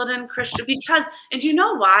 backslidden Christian. Because, and do you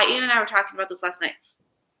know why? Ian and I were talking about this last night.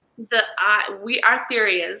 Our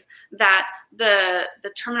theory is that the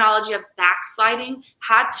terminology of backsliding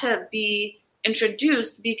had to be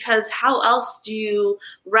introduced, because how else do you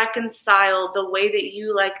reconcile the way that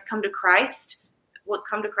you like come to Christ?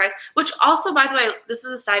 Which also, by the way, this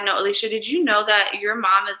is a side note, Alicia, did you know that your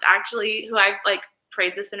mom is actually who I like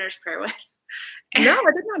prayed the sinner's prayer with? No,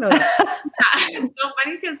 I did not know that. Yeah, it's so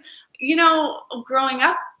funny, because, you know, growing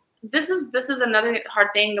up, this is another hard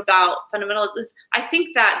thing about fundamentalism. I think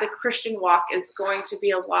that the Christian walk is going to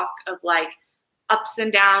be a walk of like ups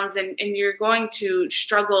and downs, and you're going to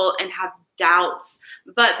struggle and have doubts.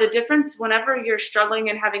 But the difference whenever you're struggling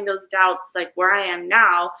and having those doubts, like where I am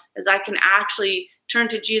now, is I can actually turn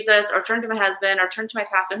to Jesus, or turn to my husband, or turn to my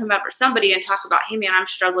pastor, whomever, somebody, and talk about, hey man, I'm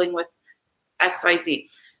struggling with XYZ.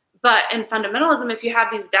 But in fundamentalism, if you have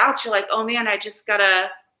these doubts, you're like, oh man, I just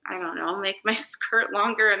gotta, I don't know, make my skirt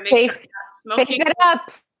longer and make sure I'm not smoking. Faith it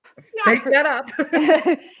up. Yeah. Faith that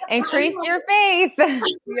up. Increase your faith.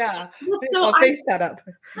 Yeah. So faith that up.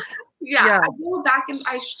 Yeah. I go back and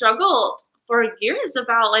I struggled for years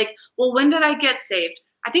about like, well, when did I get saved?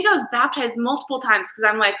 I think I was baptized multiple times, because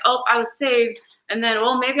I'm like, oh, I was saved. And then,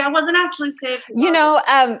 well, maybe I wasn't actually saved. You know,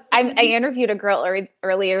 I interviewed a girl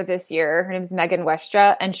earlier this year. Her name's Megan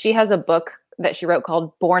Westra, and she has a book that she wrote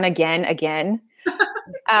called Born Again,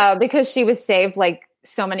 because she was saved like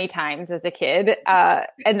so many times as a kid.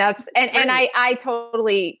 And that's, and I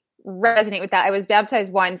totally resonate with that. I was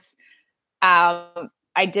baptized once.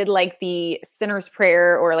 I did like the sinner's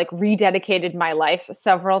prayer, or like rededicated my life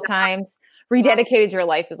several times. Rededicated your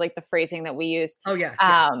life is like the phrasing that we use. Oh, yes.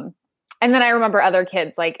 And then I remember other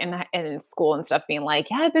kids like in school and stuff being like,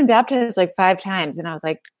 yeah, I've been baptized like 5 times. And I was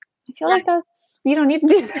like, I feel like you don't need to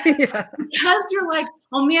do that. Yeah. Because you're like,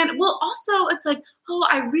 oh man. Well, also it's like, oh,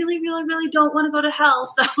 I really, really, really don't want to go to hell.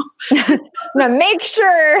 So I'm gonna make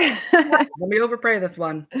sure. Let me overpray this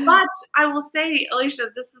one. But I will say, Alicia,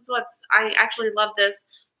 this is I actually love this.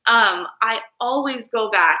 I always go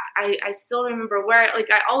back. I still remember where, like,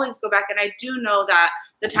 I always go back, and I do know that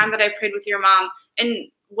the time that I prayed with your mom and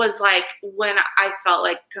was like when I felt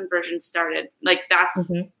like conversion started. Like that's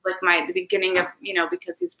like the beginning of, you know,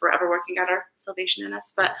 because he's forever working out our salvation in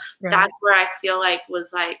us. But that's where I feel like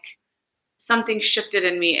was like something shifted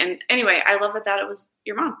in me. And anyway, I love that it was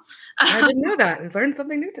your mom. I didn't know that. I learned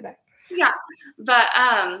something new today. Yeah. But,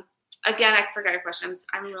 again, I forgot your questions.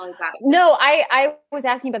 I'm really bad at this. No, I was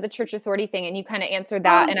asking about the church authority thing, and you kind of answered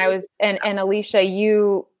that. And I was, and Alicia,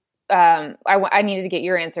 you, I needed to get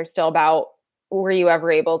your answer still about, were you ever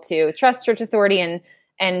able to trust church authority,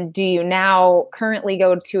 and do you now currently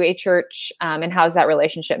go to a church, and how's that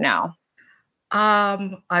relationship now?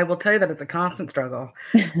 I will tell you that it's a constant struggle.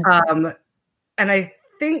 And I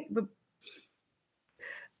think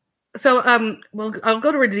I'll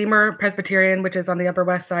go to Redeemer Presbyterian, which is on the Upper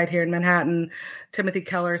West Side here in Manhattan. Timothy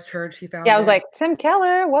Keller's church. He founded. Yeah, I was like, Tim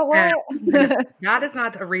Keller, what? That is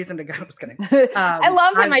not a reason to go. I'm just kidding. I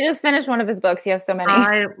love him. I just finished one of his books. He has so many.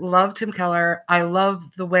 I love Tim Keller. I love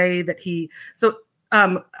the way that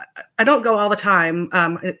I don't go all the time.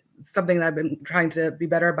 It's something that I've been trying to be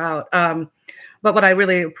better about. But what I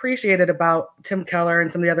really appreciated about Tim Keller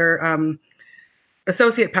and some of the other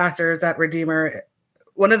associate pastors at Redeemer,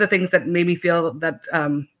 one of the things that made me feel that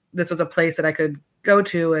this was a place that I could go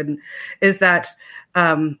to, and is that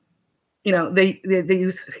you know, they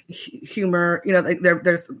use humor, you know, like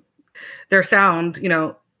they're sound, you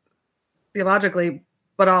know, theologically,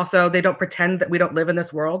 but also they don't pretend that we don't live in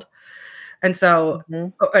this world, and so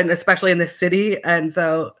and especially in this city, and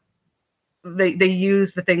so they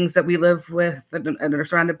use the things that we live with and are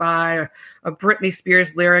surrounded by. A Britney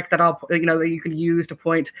Spears lyric that that you can use to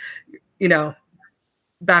point, you know,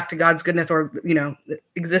 back to God's goodness or, you know,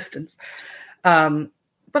 existence. But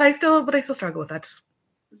I still struggle with that.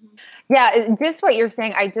 Yeah, just what you're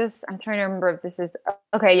saying. I'm trying to remember if this is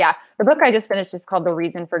okay. Yeah, the book I just finished is called "The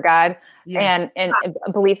Reason for God," Yes. and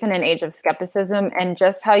a belief in an age of skepticism, and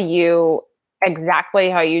just exactly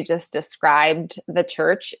how you just described the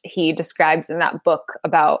church. He describes in that book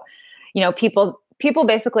about, people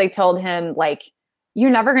basically told him, like,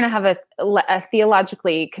 you're never going to have a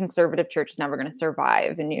theologically conservative church is never going to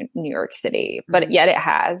survive in New York City, but yet it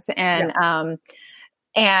has,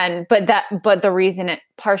 but the reason it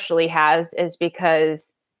partially has is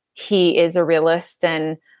because he is a realist,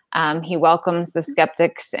 and he welcomes the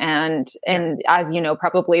skeptics, and as you know,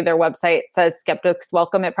 probably their website says skeptics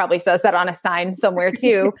welcome. It probably says that on a sign somewhere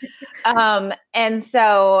too. And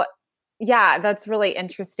so, yeah, that's really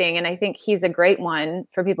interesting. And I think he's a great one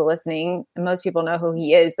for people listening. Most people know who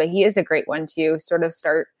he is, but he is a great one to sort of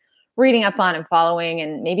start reading up on and following.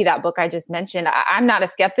 And maybe that book I just mentioned, I'm not a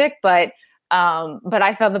skeptic, but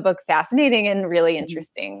I found the book fascinating and really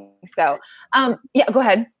interesting. So, yeah, go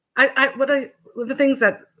ahead. The things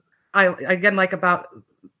that I again like about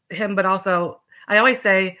him, but also I always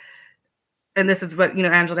say, and this is what, Angela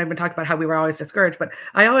and I have been talking about, how we were always discouraged, but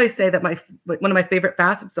I always say that one of my favorite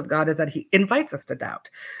facets of God is that he invites us to doubt,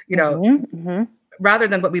 rather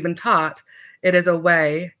than what we've been taught. It is a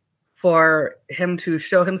way for him to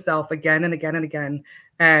show himself again and again and again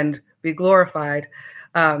and be glorified.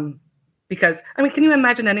 Because, can you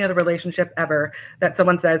imagine any other relationship ever that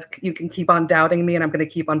someone says, you can keep on doubting me and I'm going to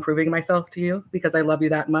keep on proving myself to you because I love you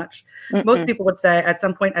that much? Mm-mm. Most people would say at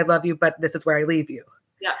some point, I love you, but this is where I leave you.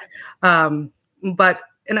 Yeah. But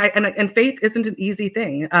faith isn't an easy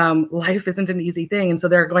thing. Life isn't an easy thing. And so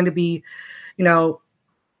there are going to be,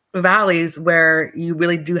 valleys where you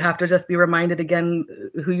really do have to just be reminded again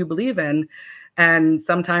who you believe in. And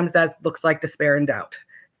sometimes that looks like despair and doubt.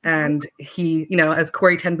 And he, as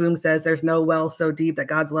Corrie ten Boom says, there's no well so deep that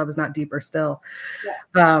God's love is not deeper still.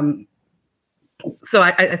 Yeah. So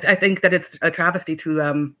I think that it's a travesty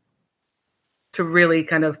to really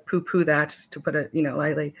kind of poo-poo that, to put it,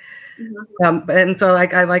 lightly. Mm-hmm. And so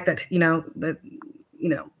I like that, that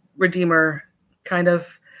Redeemer kind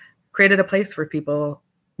of created a place for people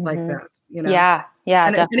like that. Yeah,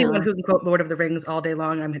 and definitely. Anyone who can quote Lord of the Rings all day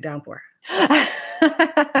long, I'm down for.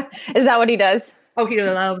 Is that what he does? Oh, he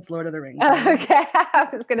loves Lord of the Rings. Okay. I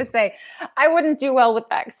was going to say, I wouldn't do well with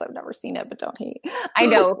that because I've never seen it, but don't hate. I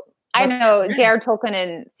know J.R. Tolkien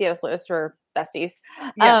and C.S. Lewis were besties.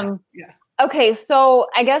 Yes. Okay. So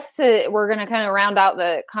I guess we're going to kind of round out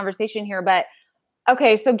the conversation here, but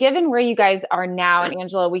okay. So given where you guys are now, and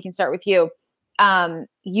Angela, we can start with you.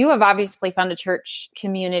 You have obviously found a church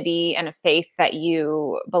community and a faith that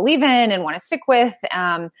you believe in and want to stick with.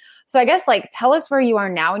 So I guess, tell us where you are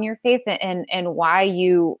now in your faith and why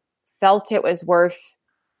you felt it was worth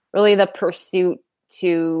really the pursuit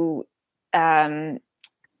to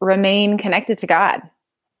remain connected to God.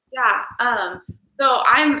 Yeah. So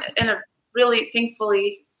I'm in a really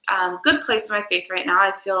thankfully good place in my faith right now.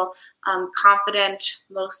 I feel confident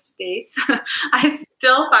most days. I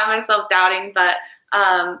still find myself doubting, but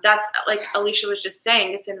that's, like Alicia was just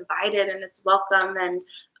saying, it's invited and it's welcome. And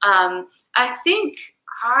I think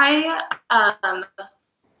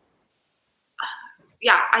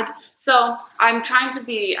so I'm trying to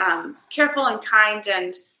be careful and kind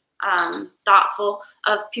and thoughtful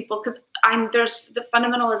of people, because the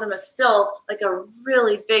fundamentalism is still like a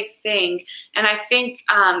really big thing. And I think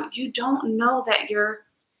you don't know that you're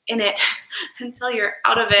in it until you're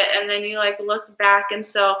out of it. And then you look back. And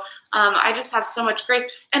so I just have so much grace.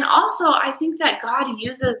 And also I think that God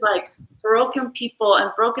uses broken people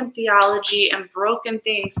and broken theology and broken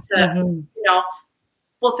things to,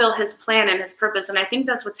 fulfill his plan and his purpose. And I think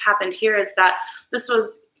that's what's happened here, is that this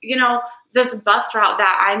was, this bus route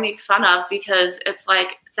that I make fun of because it's it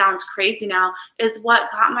sounds crazy now, is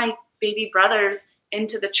what got my baby brothers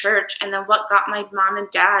into the church, and then what got my mom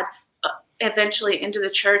and dad eventually into the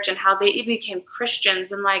church, and how they became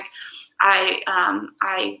Christians. And I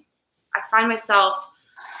find myself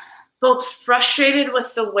both frustrated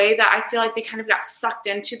with the way that I feel like they kind of got sucked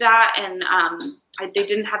into that, and they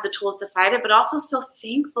didn't have the tools to fight it, but also so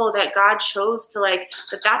thankful that God chose to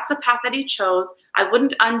that's the path that he chose. I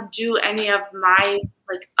wouldn't undo any of my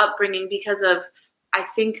upbringing, because of, I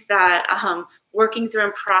think that working through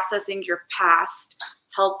and processing your past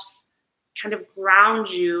helps kind of ground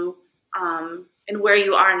you in where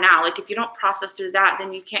you are now. If you don't process through that,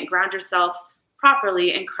 then you can't ground yourself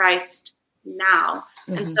properly in Christ now.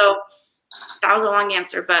 Mm-hmm. And so that was a long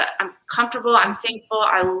answer, but I'm comfortable. I'm thankful.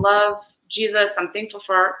 I love Jesus. I'm thankful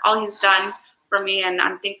for all he's done for me, and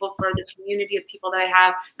I'm thankful for the community of people that I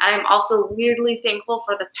have. And I'm also weirdly thankful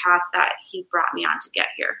for the path that he brought me on to get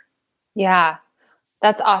here. Yeah.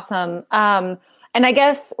 That's awesome. And I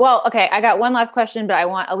guess, well, okay, I got one last question, but I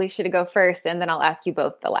want Alicia to go first, and then I'll ask you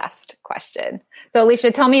both the last question. So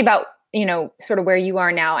Alicia, tell me about, sort of where you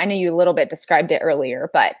are now. I know you a little bit described it earlier,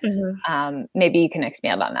 but maybe you can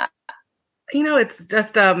expand on that. It's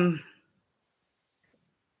just,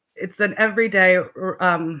 it's an everyday,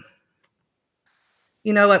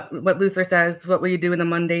 what Luther says, what will you do in the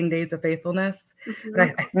mundane days of faithfulness? And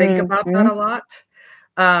I think about that a lot.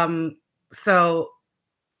 So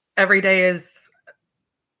every day is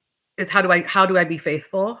how do I be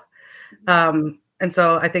faithful? And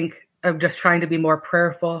so I think I'm just trying to be more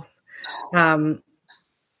prayerful.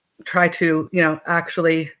 Try to,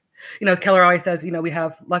 actually, Keller always says,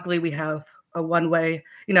 luckily we have a one way,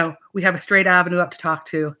 we have a straight avenue up to talk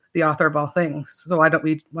to the author of all things. So why don't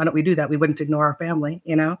we do that? We wouldn't ignore our family,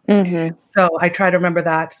 So I try to remember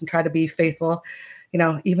that and try to be faithful,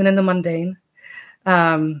 even in the mundane.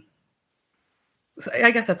 So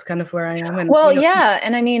I guess that's kind of where I am. And, yeah.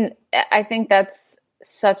 And I mean, I think that's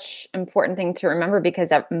such important thing to remember,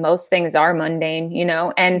 because most things are mundane,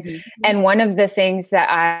 and one of the things that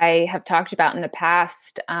I have talked about in the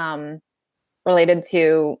past, related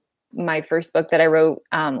to my first book that I wrote,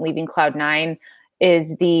 Leaving Cloud 9,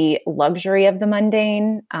 is the luxury of the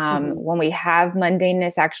mundane. When we have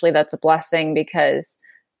mundaneness, actually, that's a blessing, because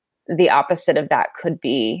the opposite of that could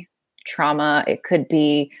be trauma. It could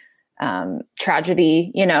be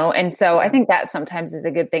tragedy, and so I think that sometimes is a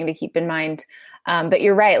good thing to keep in mind. But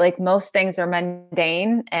you're right, like most things are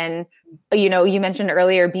mundane. And, you mentioned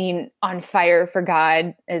earlier being on fire for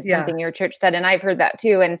God is something your church said. And I've heard that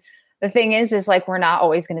too. And the thing is like, we're not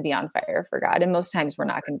always going to be on fire for God. And most times we're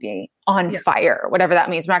not going to be on fire, whatever that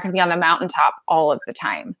means. We're not going to be on the mountaintop all of the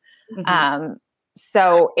time.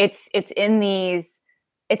 So it's in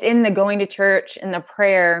the going to church and the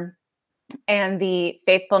prayer and the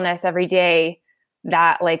faithfulness every day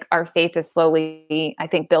that like our faith is slowly, I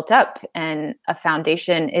think, built up, and a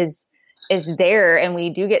foundation is there. And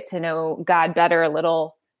we do get to know God better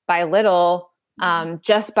little by little,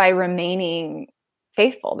 just by remaining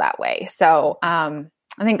faithful that way. So I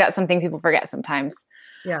think that's something people forget sometimes.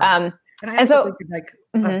 Yeah. I'm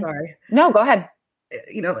sorry. No, go ahead.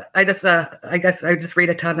 I just, I guess I just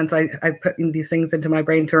read a ton. And so I put these things into my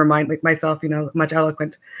brain to remind myself, much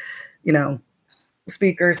eloquent,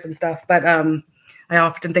 speakers and stuff. But I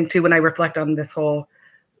often think too, when I reflect on this whole,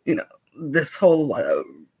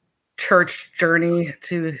 church journey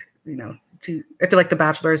to, I feel like The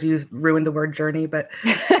Bachelor's ruined the word journey, but,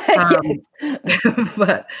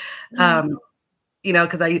 but,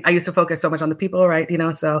 because I used to focus so much on the people, right?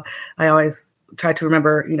 So I always try to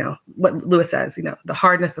remember, what Lewis says, the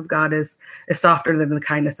hardness of God is softer than the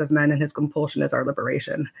kindness of men, and his compulsion is our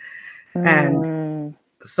liberation. And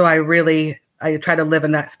so I try to live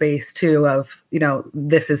in that space too of,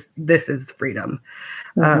 this is freedom.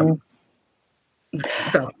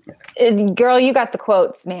 So girl, you got the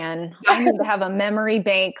quotes, man. I need to have a memory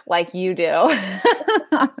bank like you do.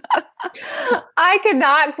 I could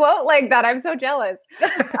not quote like that. I'm so jealous.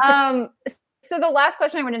 So the last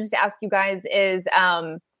question I want to just ask you guys is,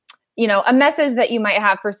 a message that you might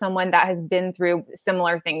have for someone that has been through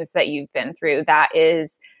similar things that you've been through, that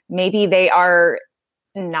is maybe they are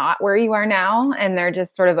not where you are now and they're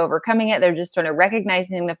just sort of overcoming it. They're just sort of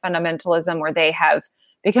recognizing the fundamentalism where they have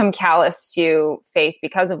become callous to faith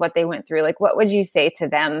because of what they went through. Like, what would you say to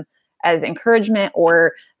them as encouragement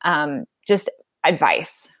or just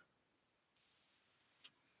advice?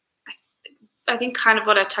 I think kind of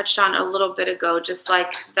what I touched on a little bit ago, just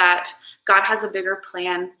like that God has a bigger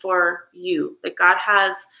plan for you. Like God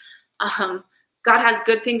has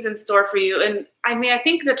good things in store for you. And I mean, I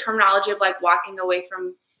think the terminology of like walking away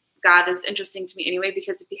from God is interesting to me anyway,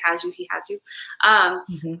 because if he has you, he has you.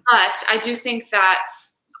 But I do think that,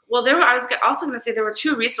 I was also going to say there were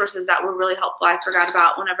two resources that were really helpful. I forgot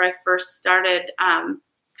about whenever I first started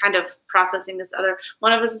kind of processing this other.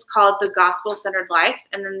 One of us is called The Gospel Centered Life.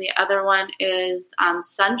 And then the other one is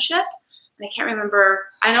Sonship. And I can't remember.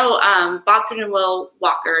 I know Bob Thune and Will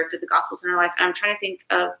Walker did The Gospel Centered Life. And I'm trying to think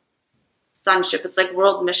of Sonship. It's like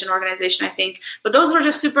World Mission Organization, I think. But those were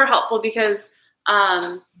just super helpful because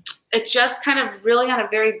it just kind of really on a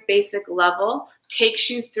very basic level takes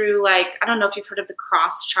you through, like, I don't know if you've heard of the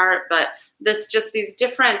cross chart, but these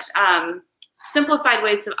different simplified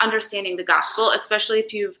ways of understanding the gospel, especially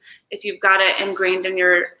if you've got it ingrained in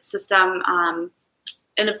your system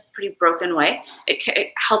in a pretty broken way.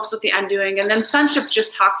 It helps with the undoing. And then Sonship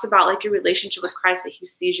just talks about like your relationship with Christ, that he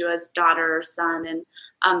sees you as daughter or son.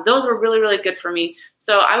 And those were really, really good for me.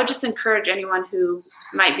 So I would just encourage anyone who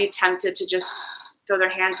might be tempted to just throw their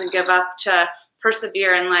hands and give up to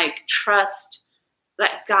persevere and like trust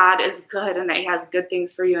that God is good and that he has good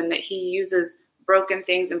things for you and that he uses broken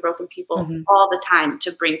things and broken people all the time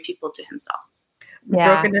to bring people to himself.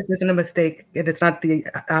 Brokenness isn't a mistake. It's not the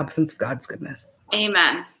absence of God's goodness.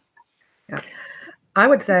 Amen. Yeah. I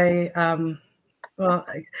would say, to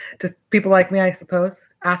people like me, I suppose,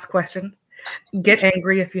 ask questions, get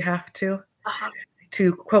angry if you have to.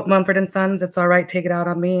 To quote Mumford & Sons, it's all right, take it out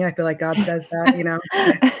on me. I feel like God says that,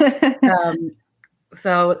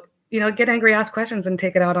 So, get angry, ask questions, and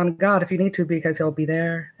take it out on God if you need to, because he'll be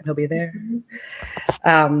there, and he'll be there.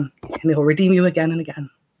 And he'll redeem you again and again.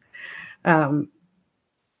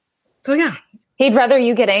 So, yeah. He'd rather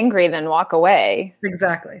you get angry than walk away.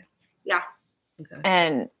 Exactly. Yeah. Okay.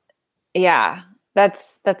 And yeah,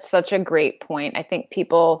 that's such a great point. I think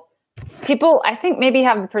people I think maybe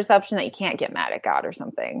have the perception that you can't get mad at God or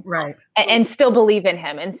something. Right. And still believe in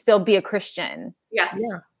him and still be a Christian. Yes.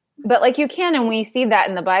 Yeah. But like you can, and we see that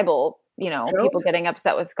in the Bible, Job. People getting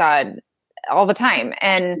upset with God all the time.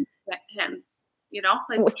 And him,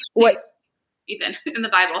 what even in the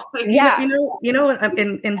Bible. Yeah.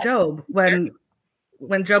 In Job, when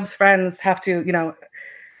Job's friends have to,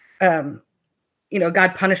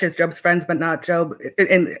 God punishes Job's friends, but not Job.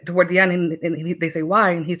 And toward the end, and they say,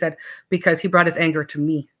 why? And he said, because he brought his anger to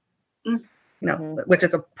me, which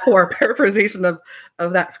is a poor paraphrasation of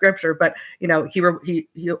that scripture. But, he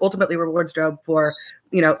ultimately rewards Job for,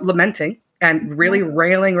 lamenting and really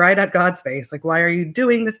railing right at God's face. Like, why are you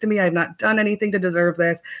doing this to me? I have not done anything to deserve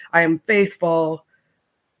this. I am faithful.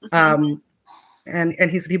 And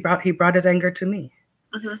he said, he brought his anger to me.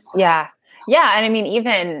 Yeah. Yeah. And I mean,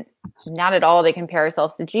 even not at all to compare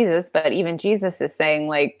ourselves to Jesus, but even Jesus is saying,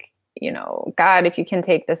 like, God, if you can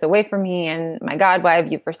take this away from me, and my God, why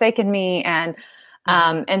have you forsaken me? And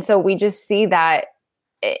so we just see that,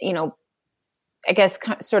 I guess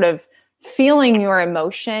sort of feeling your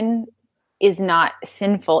emotion is not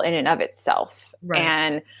sinful in and of itself. Right.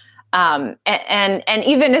 And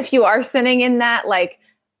even if you are sinning in that, like,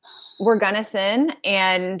 we're gonna sin,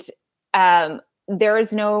 and there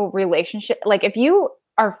is no relationship. Like if you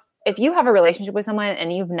have a relationship with someone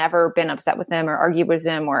and you've never been upset with them or argued with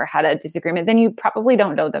them or had a disagreement, then you probably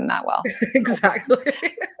don't know them that well. Exactly.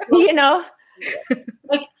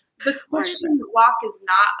 Like the Christian walk is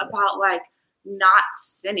not about like not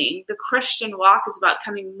sinning. The Christian walk is about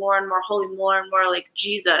coming more and more holy, more and more like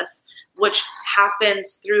Jesus, which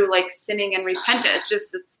happens through like sinning and repentance.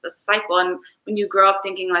 It's the cycle. And when you grow up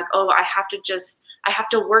thinking like, oh, I have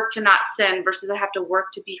to work to not sin versus I have to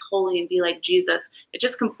work to be holy and be like Jesus, it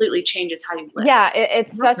just completely changes how you live. Yeah.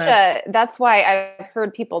 It's that's why I've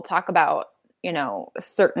heard people talk about,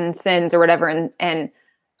 certain sins or whatever. And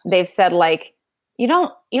they've said like, you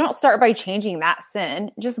don't start by changing that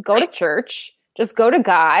sin. Just go to church, just go to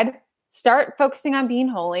God, start focusing on being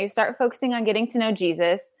holy, start focusing on getting to know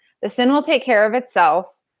Jesus. The sin will take care of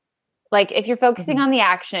itself. Like if you're focusing on the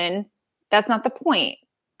action, that's not the point.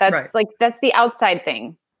 That's that's the outside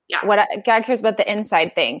thing. Yeah. God cares about the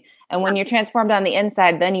inside thing. And when you're transformed on the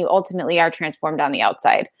inside, then you ultimately are transformed on the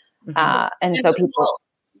outside. And so people.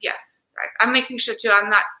 Yes. Right. I'm making sure too.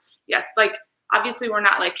 I'm not, like obviously we're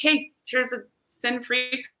not like, hey, here's a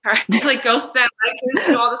sin-free card. Like go sin, like here's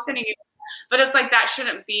do all the sinning. But it's like, that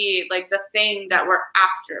shouldn't be like the thing that we're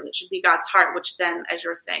after. It should be God's heart, which then, as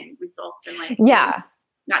you're saying, results in like,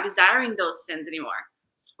 not desiring those sins anymore.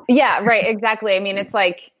 Yeah, right. Exactly. I mean, it's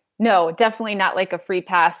like, no, definitely not like a free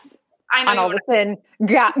pass on all the sin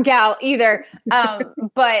gal either.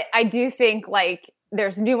 But I do think like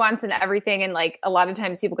there's nuance in everything. And like a lot of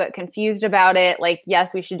times people get confused about it. Like,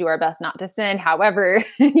 yes, we should do our best not to sin. However,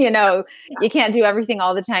 you can't do everything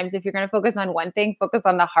all the time. So if you're going to focus on one thing, focus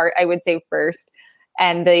on the heart, I would say first,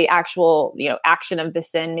 and the actual, action of the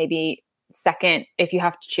sin, maybe second, if you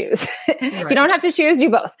have to choose. If you don't have to choose, do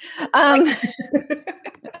both.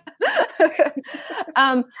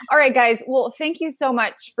 All right, guys. Well, thank you so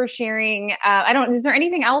much for sharing. Is there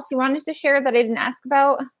anything else you wanted to share that I didn't ask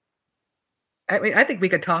about? I mean, I think we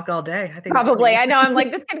could talk all day. I think probably. I know. I'm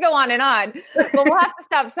like, this could go on and on, but we'll have to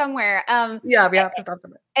stop somewhere. We have to stop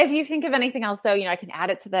somewhere. If you think of anything else, though, I can add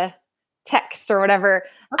it to the text or whatever.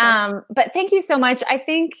 Okay. But thank you so much. I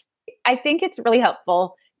think it's really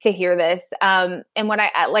helpful to hear this. And what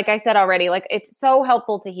like I said already, like it's so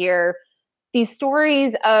helpful to hear these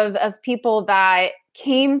stories of people that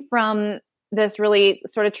came from this really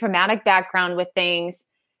sort of traumatic background with things,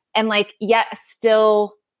 and like yet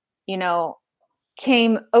still,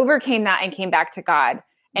 overcame that and came back to God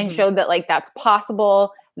and showed that like that's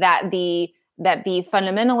possible, that the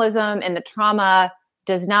fundamentalism and the trauma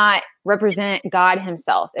does not represent God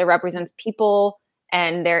himself. It represents people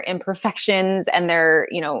and their imperfections and their,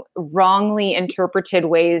 wrongly interpreted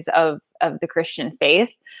ways of the Christian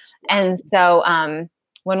faith. And so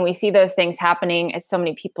when we see those things happening, so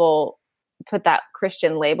many people put that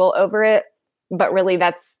Christian label over it, but really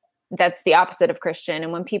that's the opposite of Christian.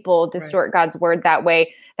 And when people distort God's word that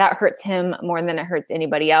way, that hurts him more than it hurts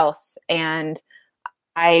anybody else. And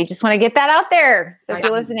I just want to get that out there. So if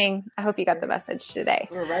you're listening, I hope you got the message today.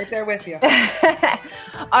 We're right there with you.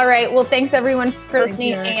 All right. Well, thanks everyone for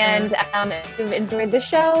listening. And if you've enjoyed the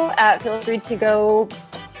show, feel free to go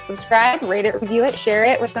subscribe, rate it, review it, share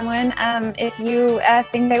it with someone if you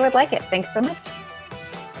think they would like it. Thanks so much.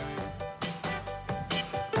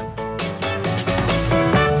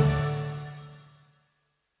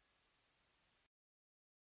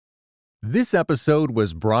 This episode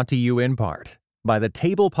was brought to you in part by the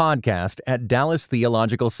Table Podcast at Dallas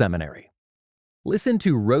Theological Seminary. Listen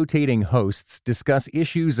to rotating hosts discuss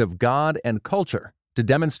issues of God and culture to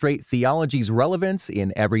demonstrate theology's relevance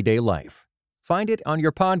in everyday life. Find it on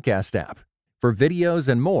your podcast app. For videos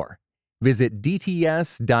and more, visit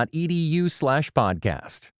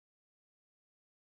dts.edu/podcast.